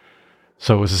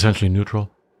 So it was essentially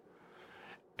neutral.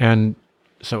 And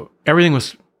so everything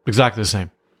was exactly the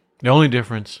same. The only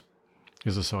difference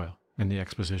is the soil and the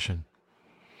exposition.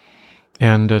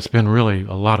 And it's been really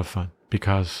a lot of fun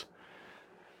because,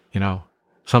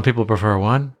 some people prefer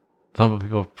one, some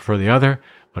people prefer the other,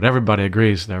 but everybody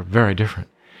agrees they're very different.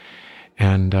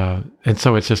 And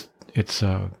so it's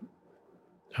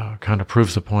kind of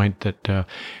proves the point that,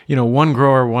 one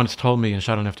grower once told me in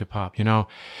Châteauneuf-du-Pape,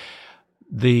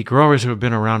 the growers who have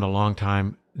been around a long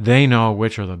time, they know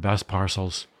which are the best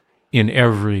parcels in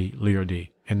every Lier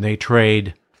de, and they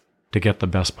trade to get the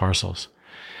best parcels.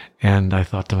 And I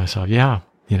thought to myself,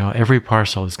 every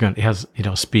parcel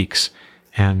speaks,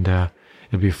 and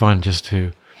it'd be fun just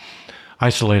to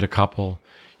isolate a couple,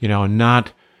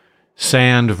 not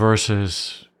sand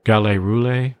versus Gallet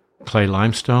Roulet, clay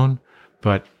limestone,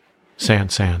 but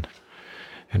sand.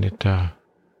 And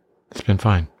it's been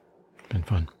fine. It's been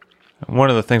fun. One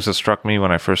of the things that struck me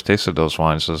when I first tasted those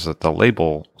wines was that the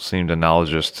label seemed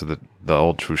analogous to the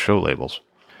old Truchot labels.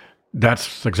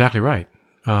 That's exactly right.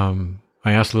 I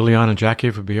asked Liliane and Jackie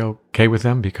if it would be okay with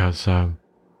them because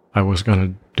I was going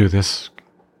to do this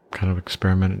kind of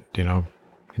experiment,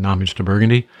 in homage to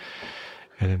Burgundy.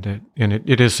 And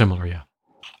it is similar, yeah.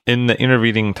 In the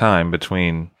intervening time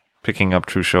between picking up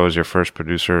Truchot as your first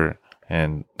producer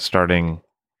and starting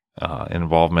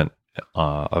involvement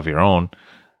of your own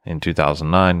in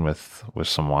 2009 with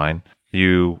some wine,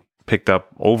 you picked up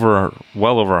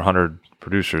well over 100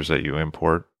 producers that you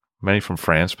import, many from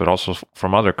France, but also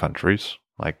from other countries,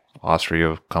 like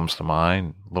Austria comes to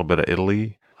mind, a little bit of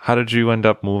Italy. How did you end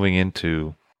up moving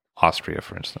into Austria,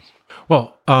 for instance?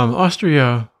 Well,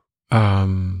 Austria,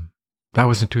 that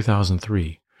was in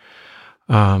 2003.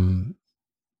 My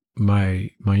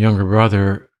younger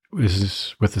brother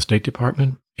is with the State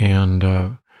Department and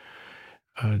a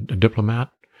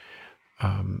diplomat,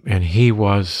 and he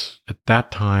was at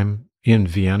that time in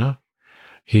Vienna.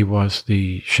 He was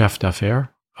the chef d'affaires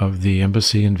of the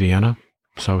embassy in Vienna,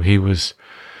 so he was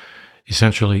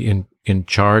essentially in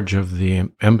charge of the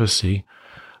embassy,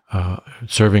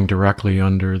 serving directly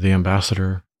under the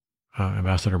ambassador,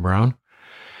 Ambassador Brown.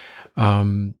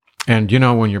 And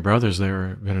when your brother's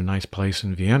there in a nice place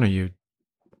in Vienna, you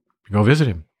go visit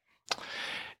him.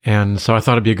 And so I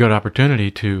thought it'd be a good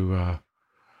opportunity to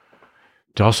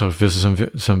also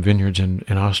visit some vineyards in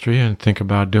Austria and think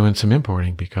about doing some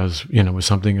importing because, it was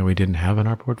something that we didn't have in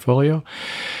our portfolio.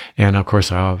 And of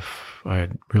course, I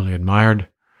had really admired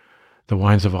the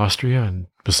wines of Austria and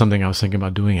it was something I was thinking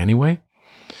about doing anyway.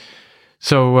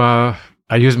 So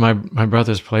I used my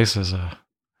brother's place as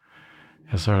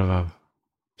sort of a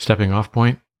stepping off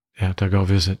point to go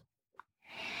visit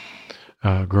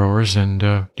growers and,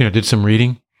 did some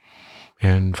reading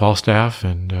in Falstaff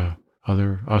and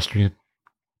other Austrian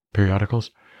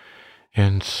periodicals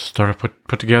and started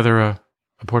put together a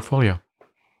portfolio.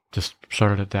 Just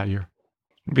started it that year.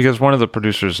 Because one of the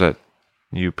producers that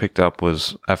you picked up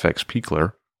was FX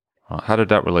Pichler. How did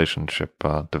that relationship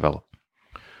develop?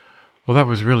 Well, that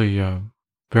was really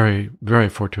very, very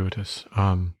fortuitous.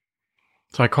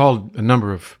 So I called a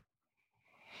number of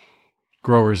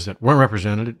growers that weren't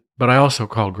represented, but I also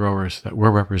called growers that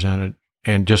were represented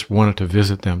and just wanted to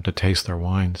visit them to taste their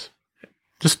wines,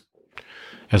 just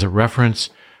as a reference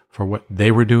for what they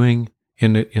were doing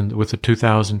with the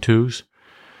 2002s,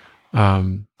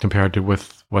 compared to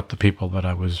with what the people that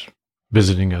I was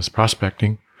visiting as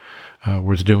prospecting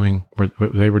was doing, what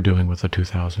they were doing with the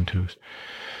 2002s.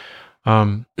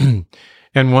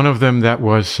 And one of them that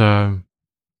was that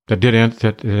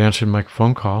answered my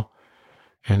phone call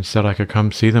and said I could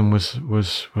come see them was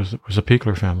a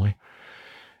Pichler family,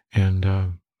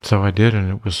 and so I did,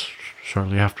 and it was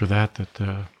shortly after that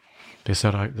they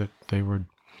said that they would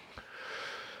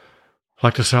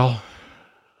like to sell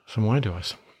some wine to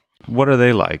us. What are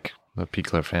they like, the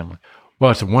Pichler family?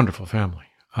 Well, it's a wonderful family.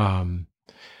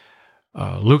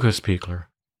 Lucas Pichler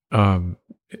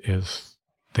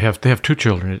they have two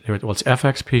children. Well, it's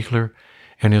FX Pichler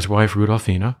and his wife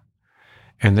Rudolfina,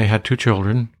 and they had two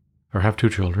children,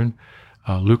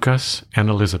 Lucas and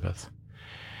Elizabeth.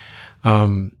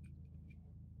 And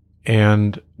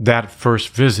that first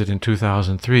visit in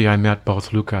 2003, I met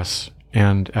both Lucas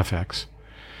and FX.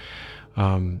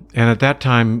 And at that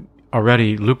time,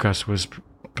 already Lucas was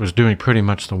doing pretty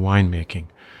much the winemaking.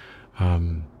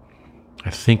 I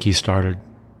think he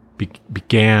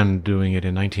began doing it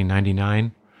in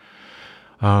 1999.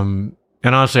 And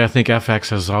honestly, I think FX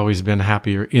has always been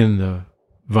happier in the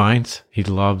vines. He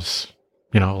loves,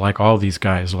 like all these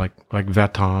guys, like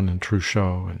Veton and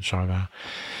Truchot and Charvin.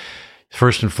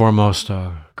 First and foremost,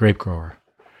 a grape grower.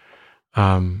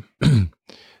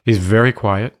 He's very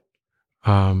quiet,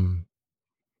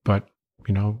 but,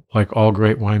 like all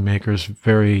great winemakers,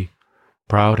 very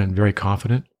proud and very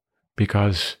confident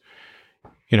because,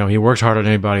 he works harder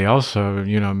than anybody else. So,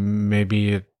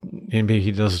 maybe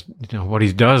he does, what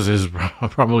he does is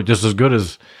probably just as good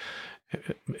as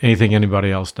anything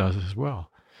anybody else does as well.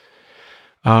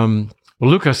 Well,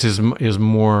 Lucas is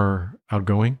more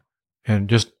outgoing and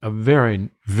just a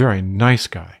very, very nice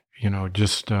guy,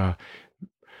 just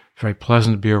very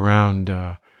pleasant to be around,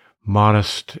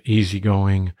 modest,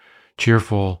 easygoing,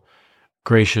 cheerful,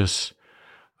 gracious.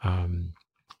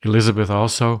 Elizabeth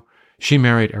also, she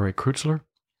married Eric Krutzler.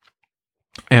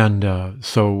 And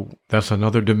so that's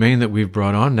another domain that we've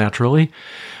brought on naturally,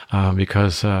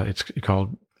 because it's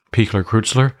called Pichler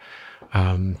Krutzler,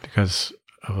 because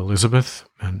of Elizabeth.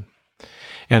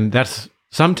 And that's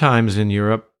sometimes in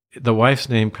Europe, the wife's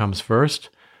name comes first,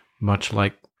 much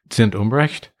like Zint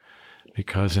Umbrecht,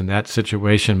 because in that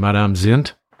situation, Madame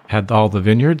Zint had all the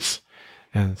vineyards,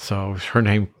 and so her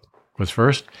name was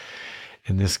first.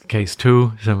 In this case,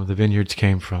 too, some of the vineyards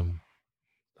came from,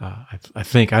 I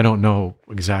think, I don't know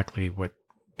exactly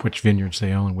which vineyards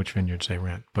they own, which vineyards they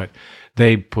rent, but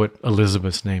they put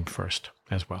Elizabeth's name first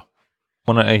as well.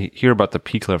 When I hear about the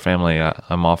Pichler family,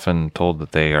 I'm often told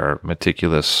that they are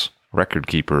meticulous record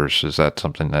keepers. Is that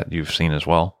something that you've seen as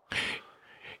well?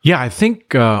 Yeah, I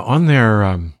think on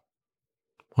their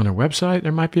website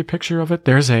there might be a picture of it.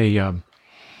 There's there's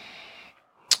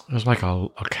like a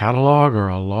catalog or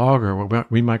a log or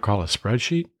what we might call a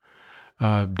spreadsheet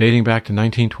dating back to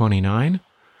 1929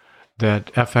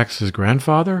 that FX's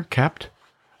grandfather kept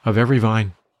of every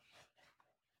vine.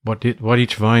 What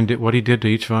each vine did, what he did to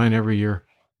each vine every year.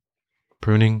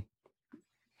 Pruning,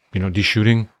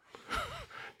 deshooting,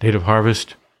 date of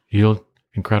harvest, yield,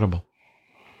 incredible.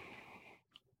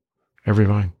 Every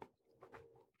vine.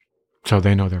 So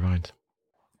they know their vines.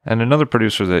 And another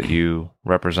producer that you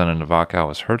represent in the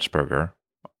Wachau is Herzberger.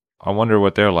 I wonder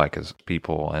what they're like as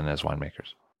people and as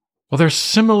winemakers. Well, they're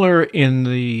similar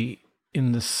to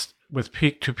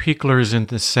Pichlers in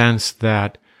the sense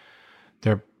that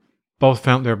they're both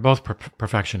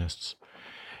perfectionists,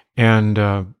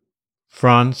 and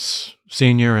Franz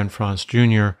Senior and Franz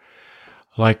Junior,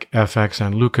 like FX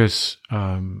and Lucas,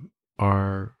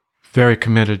 are very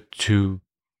committed to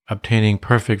obtaining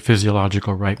perfect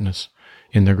physiological ripeness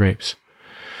in their grapes.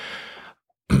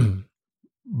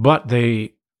 But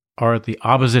they are at the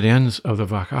opposite ends of the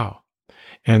Wachau,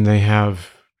 and they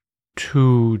have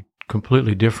two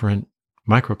completely different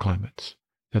microclimates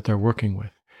that they're working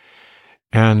with.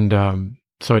 And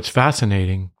so it's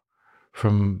fascinating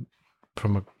from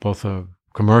both a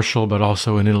commercial but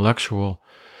also an intellectual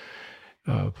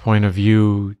point of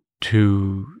view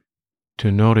to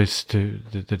notice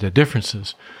the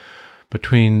differences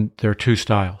between their two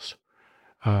styles.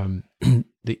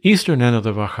 The eastern end of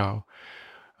the Wachau,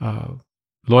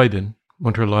 Leuben,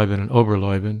 Unterleuben and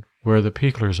Oberleuben, where the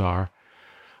Pichlers are,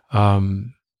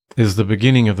 is the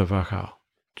beginning of the Wachau,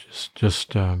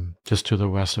 just to the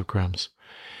west of Krems.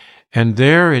 And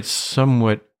there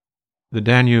the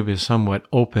Danube is somewhat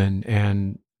open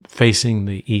and facing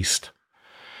the east.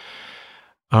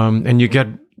 And you get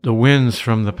the winds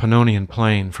from the Pannonian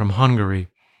Plain, from Hungary,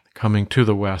 coming to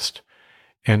the west.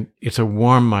 And it's a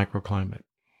warm microclimate.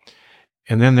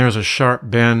 And then there's a sharp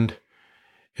bend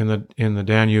in the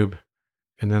Danube,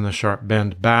 and then the sharp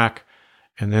bend back.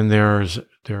 And then there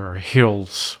are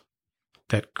hills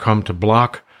that come to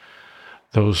block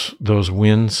those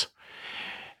winds.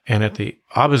 And at the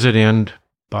opposite end,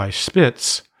 by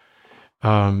Spitz,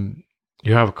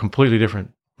 you have a completely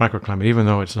different microclimate, even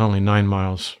though it's only 9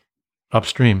 miles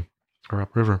upstream or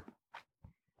upriver.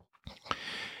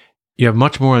 You have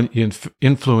much more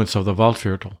influence of the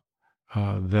Waldviertel,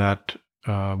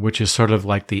 which is sort of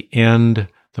like the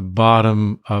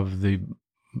bottom of the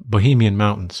Bohemian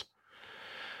Mountains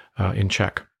in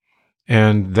Czech.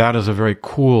 And that is a very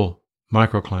cool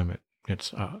microclimate.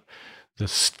 It's the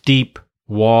steep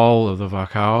wall of the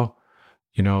Wachau,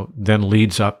 then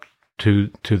leads up to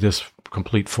this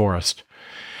complete forest.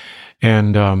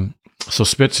 And so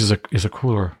Spitz is a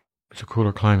cooler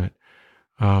climate.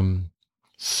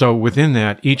 So within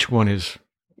that, each one is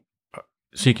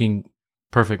seeking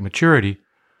perfect maturity,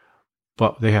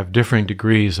 but they have differing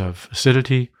degrees of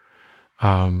acidity,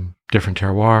 different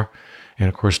terroir, and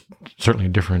of course, certainly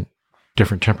different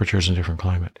temperatures and different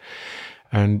climate.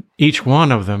 And each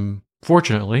one of them,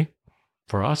 fortunately,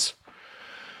 for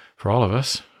all of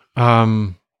us,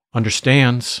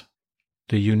 understands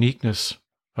the uniqueness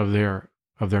of their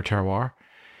terroir,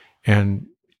 and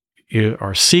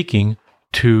are seeking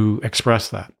to express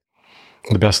that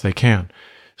the best they can.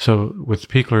 So with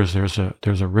Pichlers,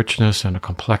 there's a richness and a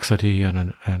complexity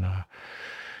and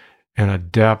a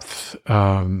depth,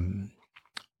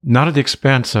 not at the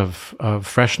expense of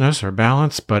freshness or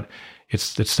balance, but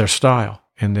it's their style,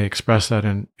 and they express that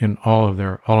in all of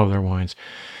their wines.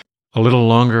 A little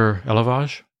longer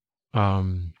élevage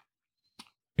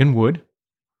in wood,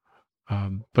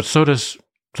 but so does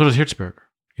Hirzberger.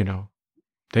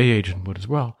 They age in wood as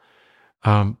well,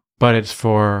 but it's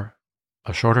for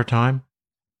a shorter time,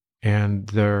 and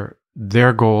their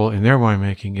goal in their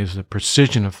winemaking is the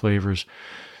precision of flavors,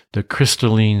 the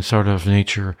crystalline sort of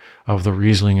nature of the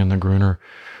Riesling and the Gruner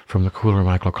from the cooler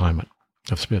microclimate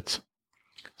of Spitz.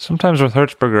 Sometimes with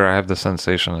Herzberger, I have the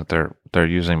sensation that they're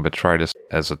using botrytis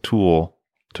as a tool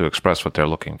to express what they're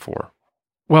looking for.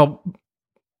 Well,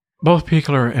 both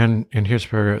Pichler and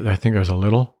Herzberger, I think there's a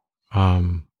little.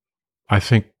 I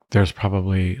think there's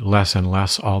probably less and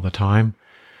less all the time.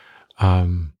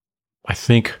 I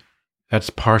think that's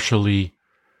partially,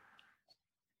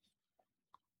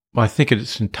 well, I think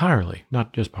it's entirely,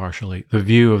 not just partially, the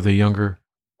view of the younger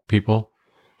people,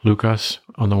 Lucas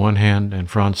on the one hand and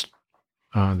Franz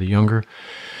the younger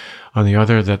on the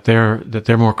other, that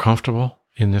they're more comfortable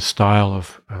in this style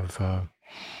of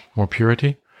more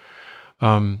purity.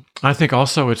 I think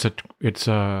also it's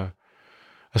a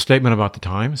statement about the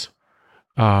times.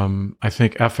 I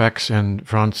think FX and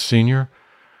Franz Senior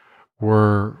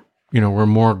were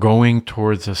more going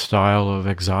towards a style of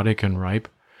exotic and ripe.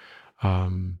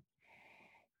 And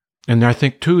I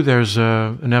think too, there's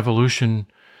an evolution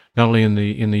not only in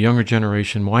the younger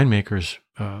generation winemakers'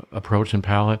 approach and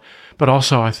palate, but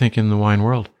also I think in the wine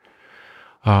world.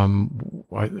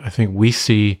 I think we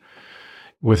see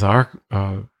with our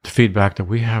feedback that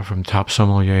we have from top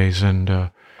sommeliers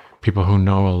and people who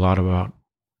know a lot about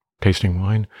tasting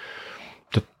wine,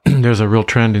 that there's a real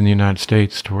trend in the United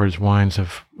States towards wines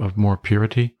of more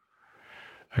purity,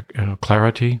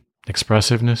 clarity,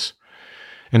 expressiveness,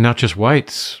 and not just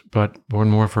whites, but more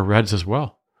and more for reds as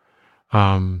well.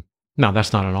 Now,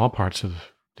 that's not in all parts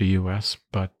of the U.S.,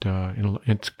 but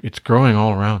it's growing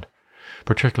all around,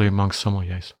 particularly amongst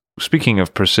sommeliers. Speaking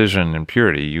of precision and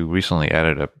purity, you recently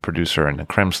added a producer in the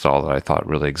creme style that I thought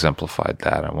really exemplified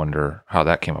that. I wonder how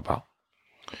that came about.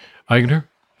 Eigner?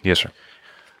 Yes, sir.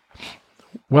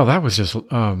 Well, that was just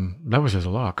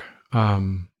luck.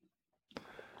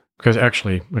 Because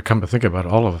actually, I come to think about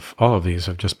it, all of these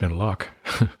have just been luck.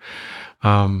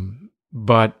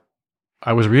 But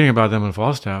I was reading about them in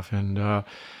Falstaff, and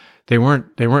they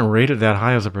weren't rated that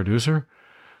high as a producer.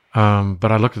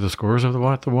 But I looked at the scores of the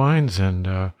wines,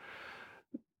 and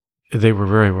they were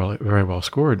very well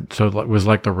scored. So it was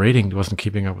like the rating wasn't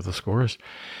keeping up with the scores.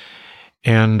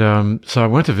 And so I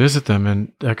went to visit them,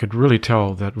 and I could really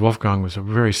tell that Wolfgang was a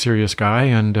very serious guy,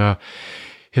 and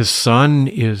his son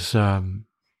is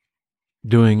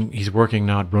he's working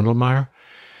now at Brundelmeyer,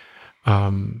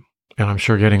 and I'm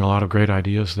sure getting a lot of great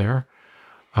ideas there.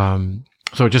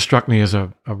 So it just struck me as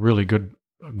a really good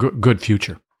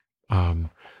future. The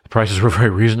prices were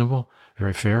very reasonable,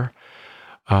 very fair,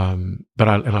 but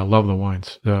I love the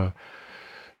wines. The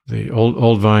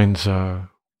old vines.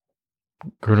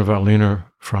 Grüne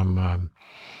from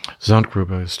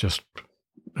Zandgruppe is just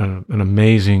an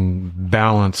amazing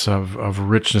balance of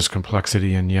richness,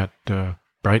 complexity, and yet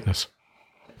brightness.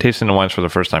 Tasting the wines for the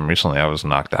first time recently, I was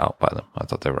knocked out by them. I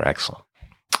thought they were excellent.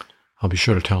 I'll be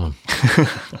sure to tell him.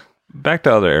 Back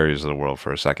to other areas of the world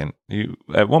for a second.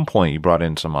 At one point, you brought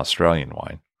in some Australian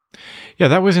wine. Yeah,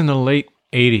 that was in the late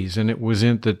 80s, and it was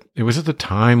at the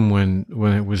time when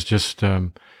it was just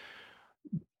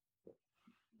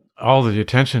all the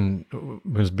attention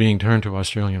was being turned to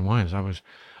Australian wines. I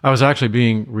was actually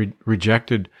being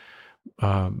rejected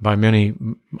by many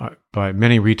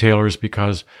retailers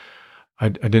because I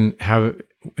didn't have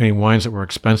any wines that were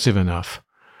expensive enough.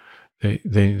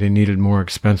 They needed more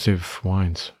expensive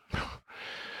wines.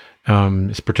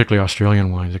 It's particularly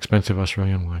Australian wines, expensive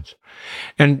Australian wines.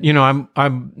 And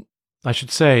I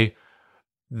should say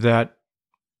that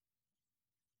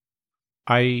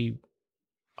I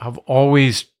have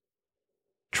always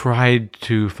tried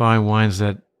to find wines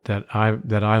that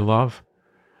I love,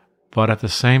 but at the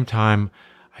same time,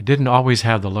 I didn't always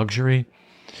have the luxury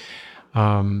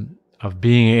of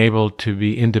being able to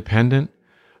be independent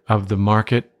of the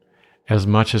market as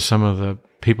much as some of the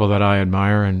people that I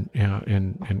admire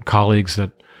and colleagues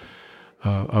that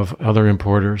of other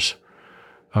importers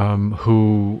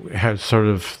who had sort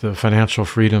of the financial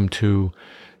freedom to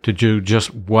do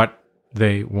just what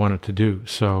they wanted to do.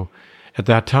 So at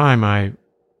that time, I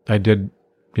did,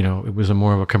 it was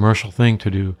more of a commercial thing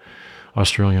to do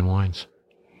Australian wines.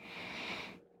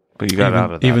 But you got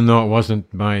out of that. Even though it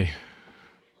wasn't my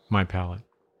palate.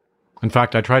 In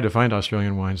fact, I tried to find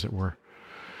Australian wines that were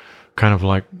kind of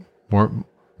like more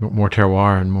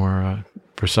terroir and more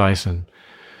precise, and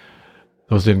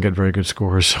those didn't get very good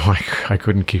scores. So I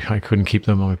couldn't keep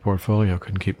them on my portfolio.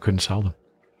 Couldn't sell them.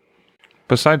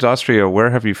 Besides Austria, where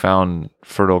have you found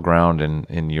fertile ground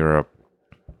in Europe?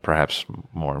 Perhaps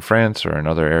more in France or in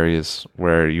other areas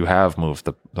where you have moved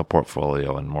the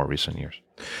portfolio in more recent years?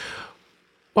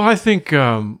 Well, I think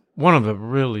one of the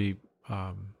really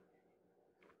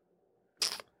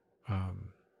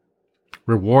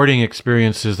rewarding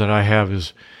experiences that I have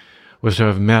was to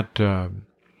have met the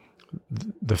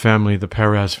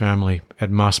Perez family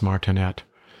at Mas Martinet.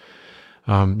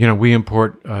 We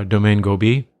import Domaine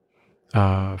Gobi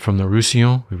from the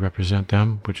Roussillon. We represent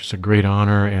them, which is a great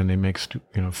honor, and they make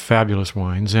fabulous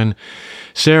wines. And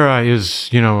Sarah is,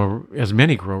 as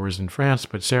many growers in France,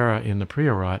 but Sarah in the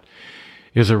Priorat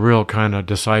is a real kind of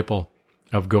disciple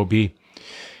of Gobi.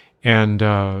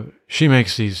 And she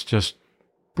makes these just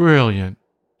brilliant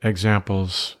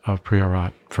examples of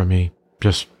Priorat for me.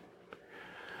 Just,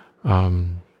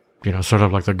 sort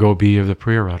of like the Gobi of the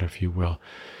Priorat, if you will.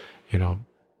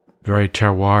 Very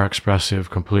terroir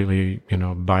expressive, completely,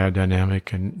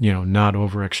 biodynamic and, not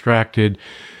over extracted,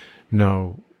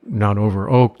 not over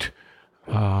oaked.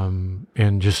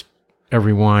 And just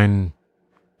every wine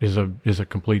is a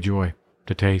complete joy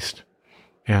to taste.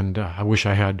 And I wish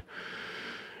I had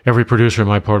every producer in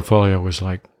my portfolio was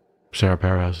like Sarah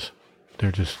Perez.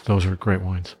 Those are great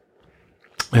wines.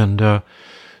 And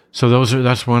so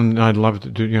that's one I'd love to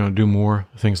do more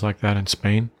things like that in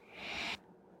Spain.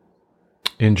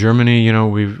 In Germany,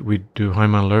 we do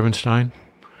Heimann Löwenstein,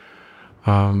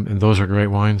 and those are great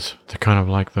wines. They're kind of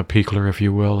like the Pichler, if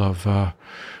you will, of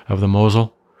the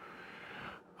Mosel.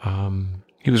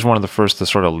 He was one of the first to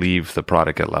sort of leave the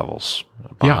Pratica levels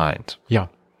behind. Yeah.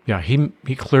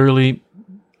 He clearly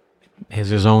is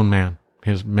his own man.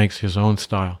 Makes his own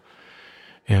style,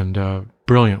 and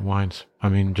brilliant wines. I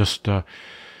mean, just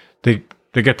they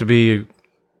get to be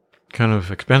kind of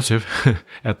expensive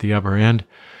at the upper end.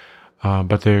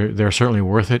 But they're certainly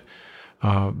worth it.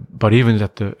 But even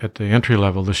at the entry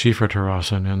level, the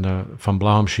Schieferterrassen and the Von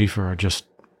Blauem Schiefer are just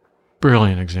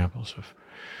brilliant examples of,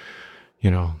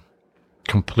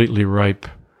 completely ripe,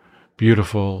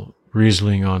 beautiful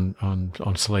Riesling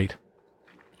on slate.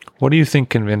 What do you think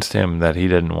convinced him that he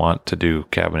didn't want to do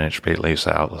Cabernet Spätlese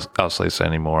Auslese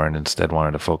anymore and instead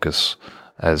wanted to focus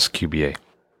as QBA?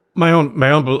 My own.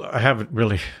 I haven't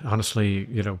really, honestly,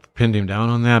 pinned him down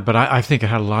on that, but I think it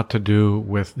had a lot to do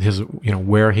with his,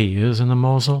 where he is in the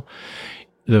Mosel.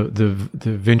 The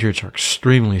vineyards are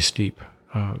extremely steep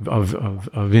of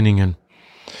Winningen,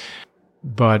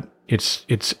 but it's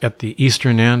at the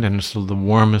eastern end, and it's the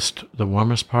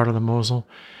warmest part of the Mosel,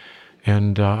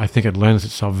 and I think it lends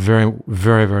itself very,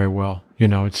 very, very well.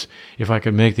 It's, if I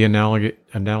could make the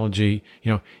analogy,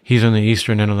 he's on the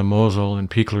eastern end of the Mosel and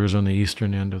Pichler's on the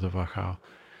eastern end of the Wachau,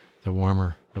 the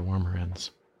warmer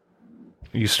ends.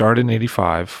 You started in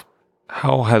 1985.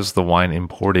 How has the wine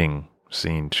importing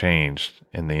scene changed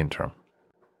in the interim?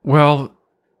 Well,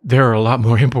 there are a lot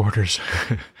more importers.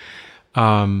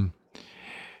 And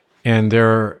there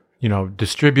are,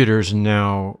 distributors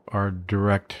now are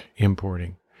direct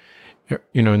importing.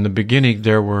 In the beginning,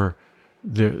 there were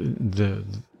the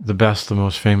best, the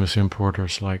most famous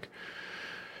importers like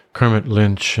Kermit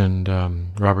Lynch and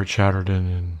Robert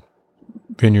Chatterton and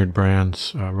Vineyard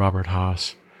Brands, Robert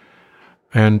Haas,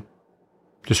 and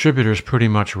distributors pretty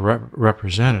much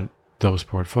represented those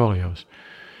portfolios.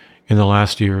 In the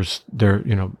last years,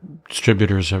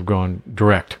 distributors have gone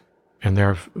direct, and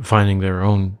they're finding their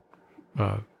own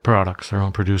products, their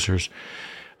own producers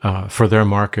for their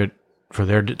market, for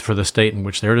the state in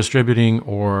which they're distributing,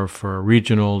 or for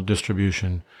regional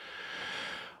distribution,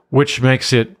 which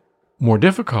makes it more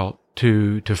difficult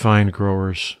to find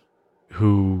growers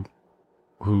who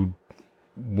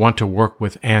want to work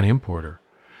with an importer.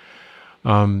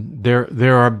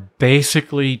 There are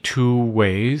basically two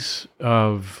ways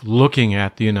of looking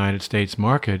at the United States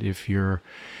market if you're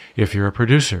a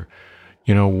producer.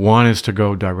 One is to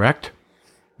go direct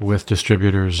with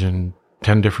distributors in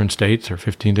 10 different states or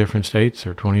 15 different states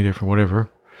or 20 different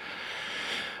whatever,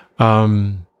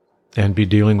 and be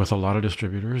dealing with a lot of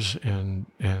distributors and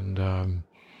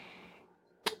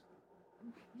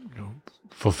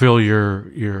fulfill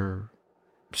your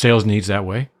sales needs that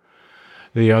way.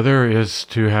 The other is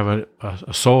to have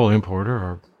a sole importer,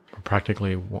 or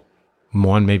practically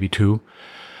one, maybe two,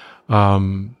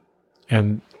 and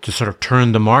to sort of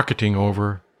turn the marketing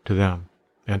over to them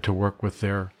and to work with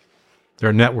their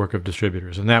network of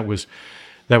distributors. And that was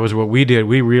what we did.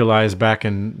 We realized back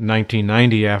in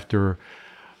 1990, after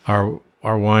our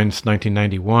wines,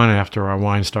 1991, after our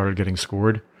wines started getting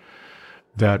scored,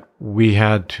 that we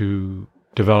had to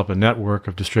develop a network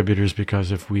of distributors,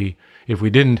 because if we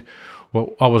didn't,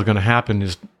 what was going to happen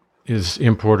is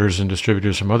importers and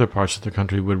distributors from other parts of the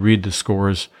country would read the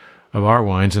scores of our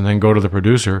wines and then go to the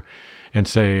producer and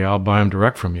say, I'll buy them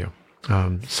direct from you.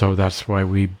 So that's why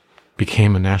we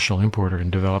became a national importer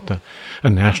and developed a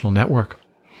national network,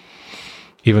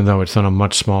 even though it's on a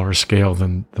much smaller scale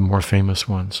than the more famous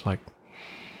ones like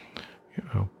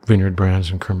Vineyard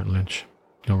Brands and Kermit Lynch,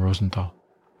 Rosenthal.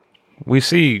 We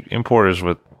see importers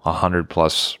with 100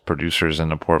 plus producers in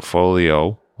the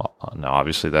portfolio. Now,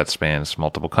 obviously, that spans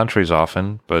multiple countries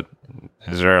often, but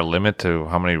is there a limit to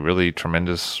how many really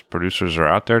tremendous producers are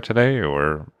out there today,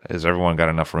 or has everyone got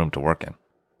enough room to work in?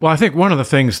 Well, I think one of the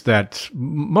things that's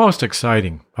most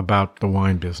exciting about the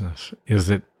wine business is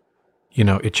that,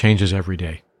 it changes every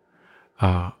day.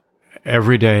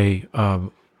 Every day,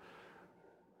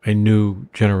 a new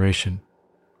generation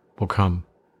will come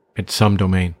in some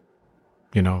domain.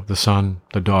 The son,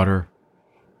 the daughter,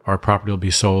 our property will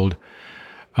be sold.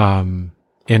 And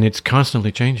it's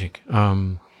constantly changing.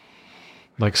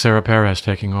 Like Sarah Perez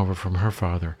taking over from her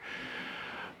father.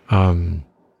 Laurent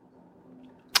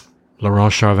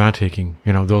Charvin taking,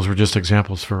 those were just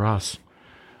examples for us.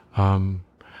 And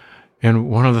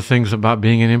one of the things about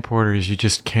being an importer is you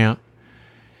can't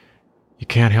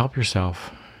help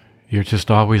yourself. You're just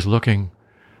always looking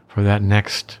for that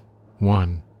next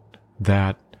one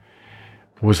that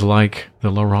was like the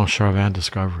Laurent Charvin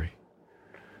discovery,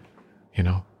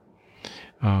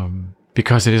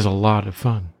 because it is a lot of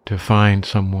fun to find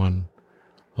someone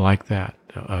like that,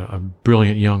 a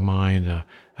brilliant young mind, a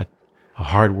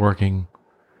hardworking,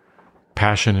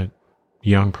 passionate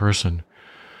young person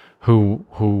who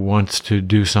wants to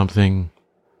do something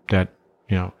that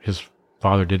his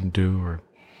father didn't do, or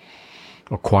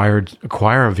acquire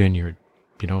a vineyard.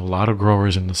 A lot of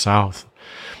growers in the South,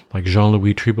 like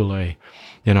Jean-Louis Triboulet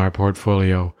in our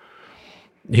portfolio.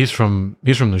 He's from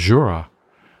the Jura,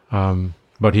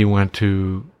 but he went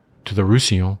to the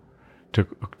Roussillon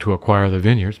to acquire the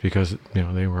vineyards because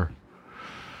they were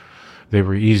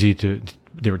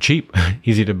cheap,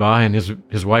 easy to buy, and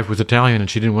his wife was Italian and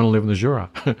she didn't want to live in the Jura,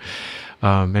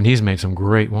 and he's made some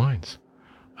great wines.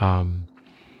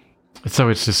 So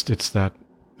it's that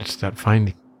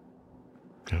finding,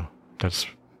 that's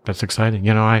exciting.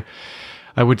 I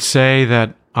would say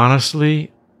that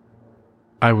honestly,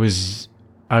 I was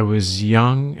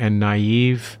young and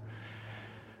naive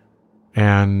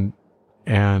and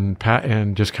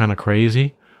just kind of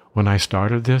crazy when I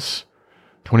started this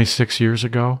 26 years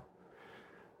ago.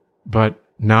 But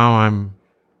now I'm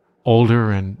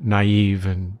older and naive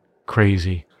and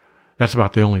crazy. That's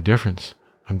about the only difference.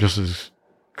 I'm just as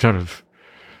sort of,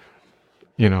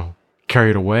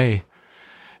 carried away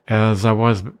as I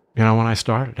was, when I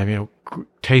started.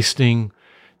 Tasting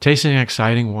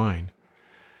exciting wine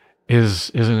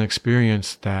is an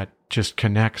experience that just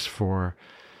connects for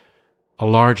a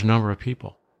large number of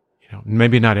people.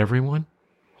 Maybe not everyone.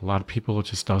 A lot of people, it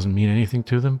just doesn't mean anything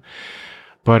to them.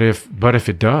 But if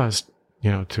it does,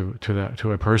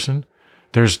 to a person,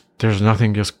 there's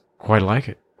nothing just quite like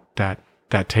it. That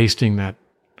tasting that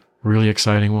really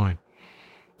exciting wine,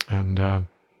 and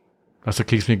that's what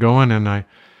keeps me going. And I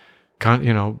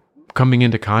coming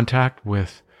into contact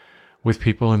with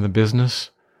people in the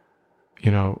business,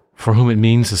 for whom it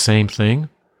means the same thing,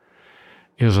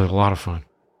 is a lot of fun.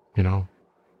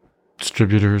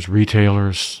 Distributors,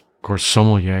 retailers, of course,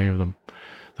 sommelier are the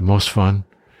most fun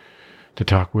to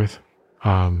talk with.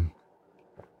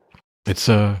 It's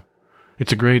a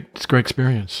great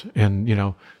experience,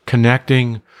 and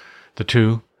connecting the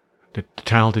two, the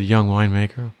talented young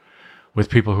winemaker, with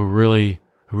people who really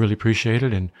appreciate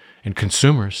it, and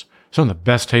consumers. Some of the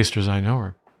best tasters I know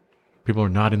are people who are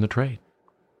not in the trade,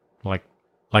 like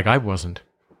I wasn't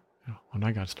when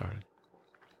I got started.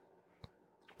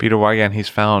 Peter Weygandt, he's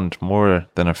found more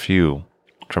than a few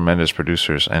tremendous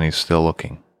producers, and he's still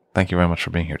looking. Thank you very much for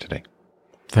being here today.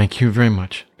 Thank you very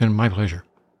much. It's been my pleasure.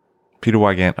 Peter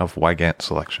Weygandt of Weygandt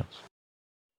Selections.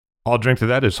 All Drink to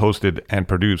That is hosted and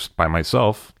produced by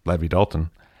myself, Levi Dalton.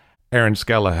 Aaron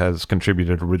Scala has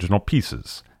contributed original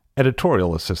pieces.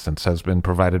 Editorial assistance has been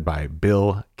provided by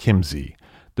Bill Kimsey.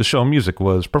 The show music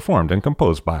was performed and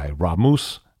composed by Rob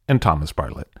Moose and Thomas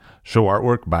Bartlett. Show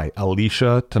artwork by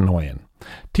Alicia Tenoyan.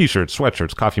 T-shirts,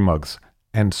 sweatshirts, coffee mugs,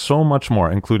 and so much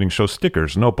more, including show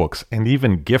stickers, notebooks, and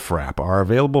even gift wrap, are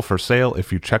available for sale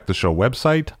if you check the show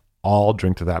website,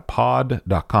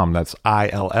 alldrinktothatpod.com. That's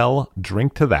ILL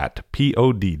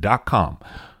drinktothatpod.com,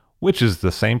 which is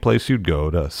the same place you'd go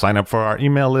to sign up for our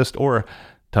email list or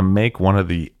to make one of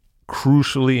the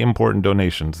crucially important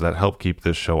donations that help keep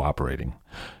this show operating.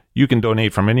 You can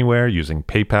donate from anywhere using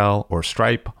PayPal or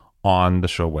Stripe on the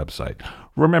show website.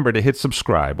 Remember to hit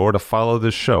subscribe or to follow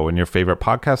this show in your favorite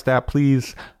podcast app,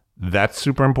 please. That's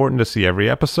super important to see every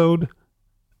episode.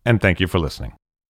 And thank you for listening.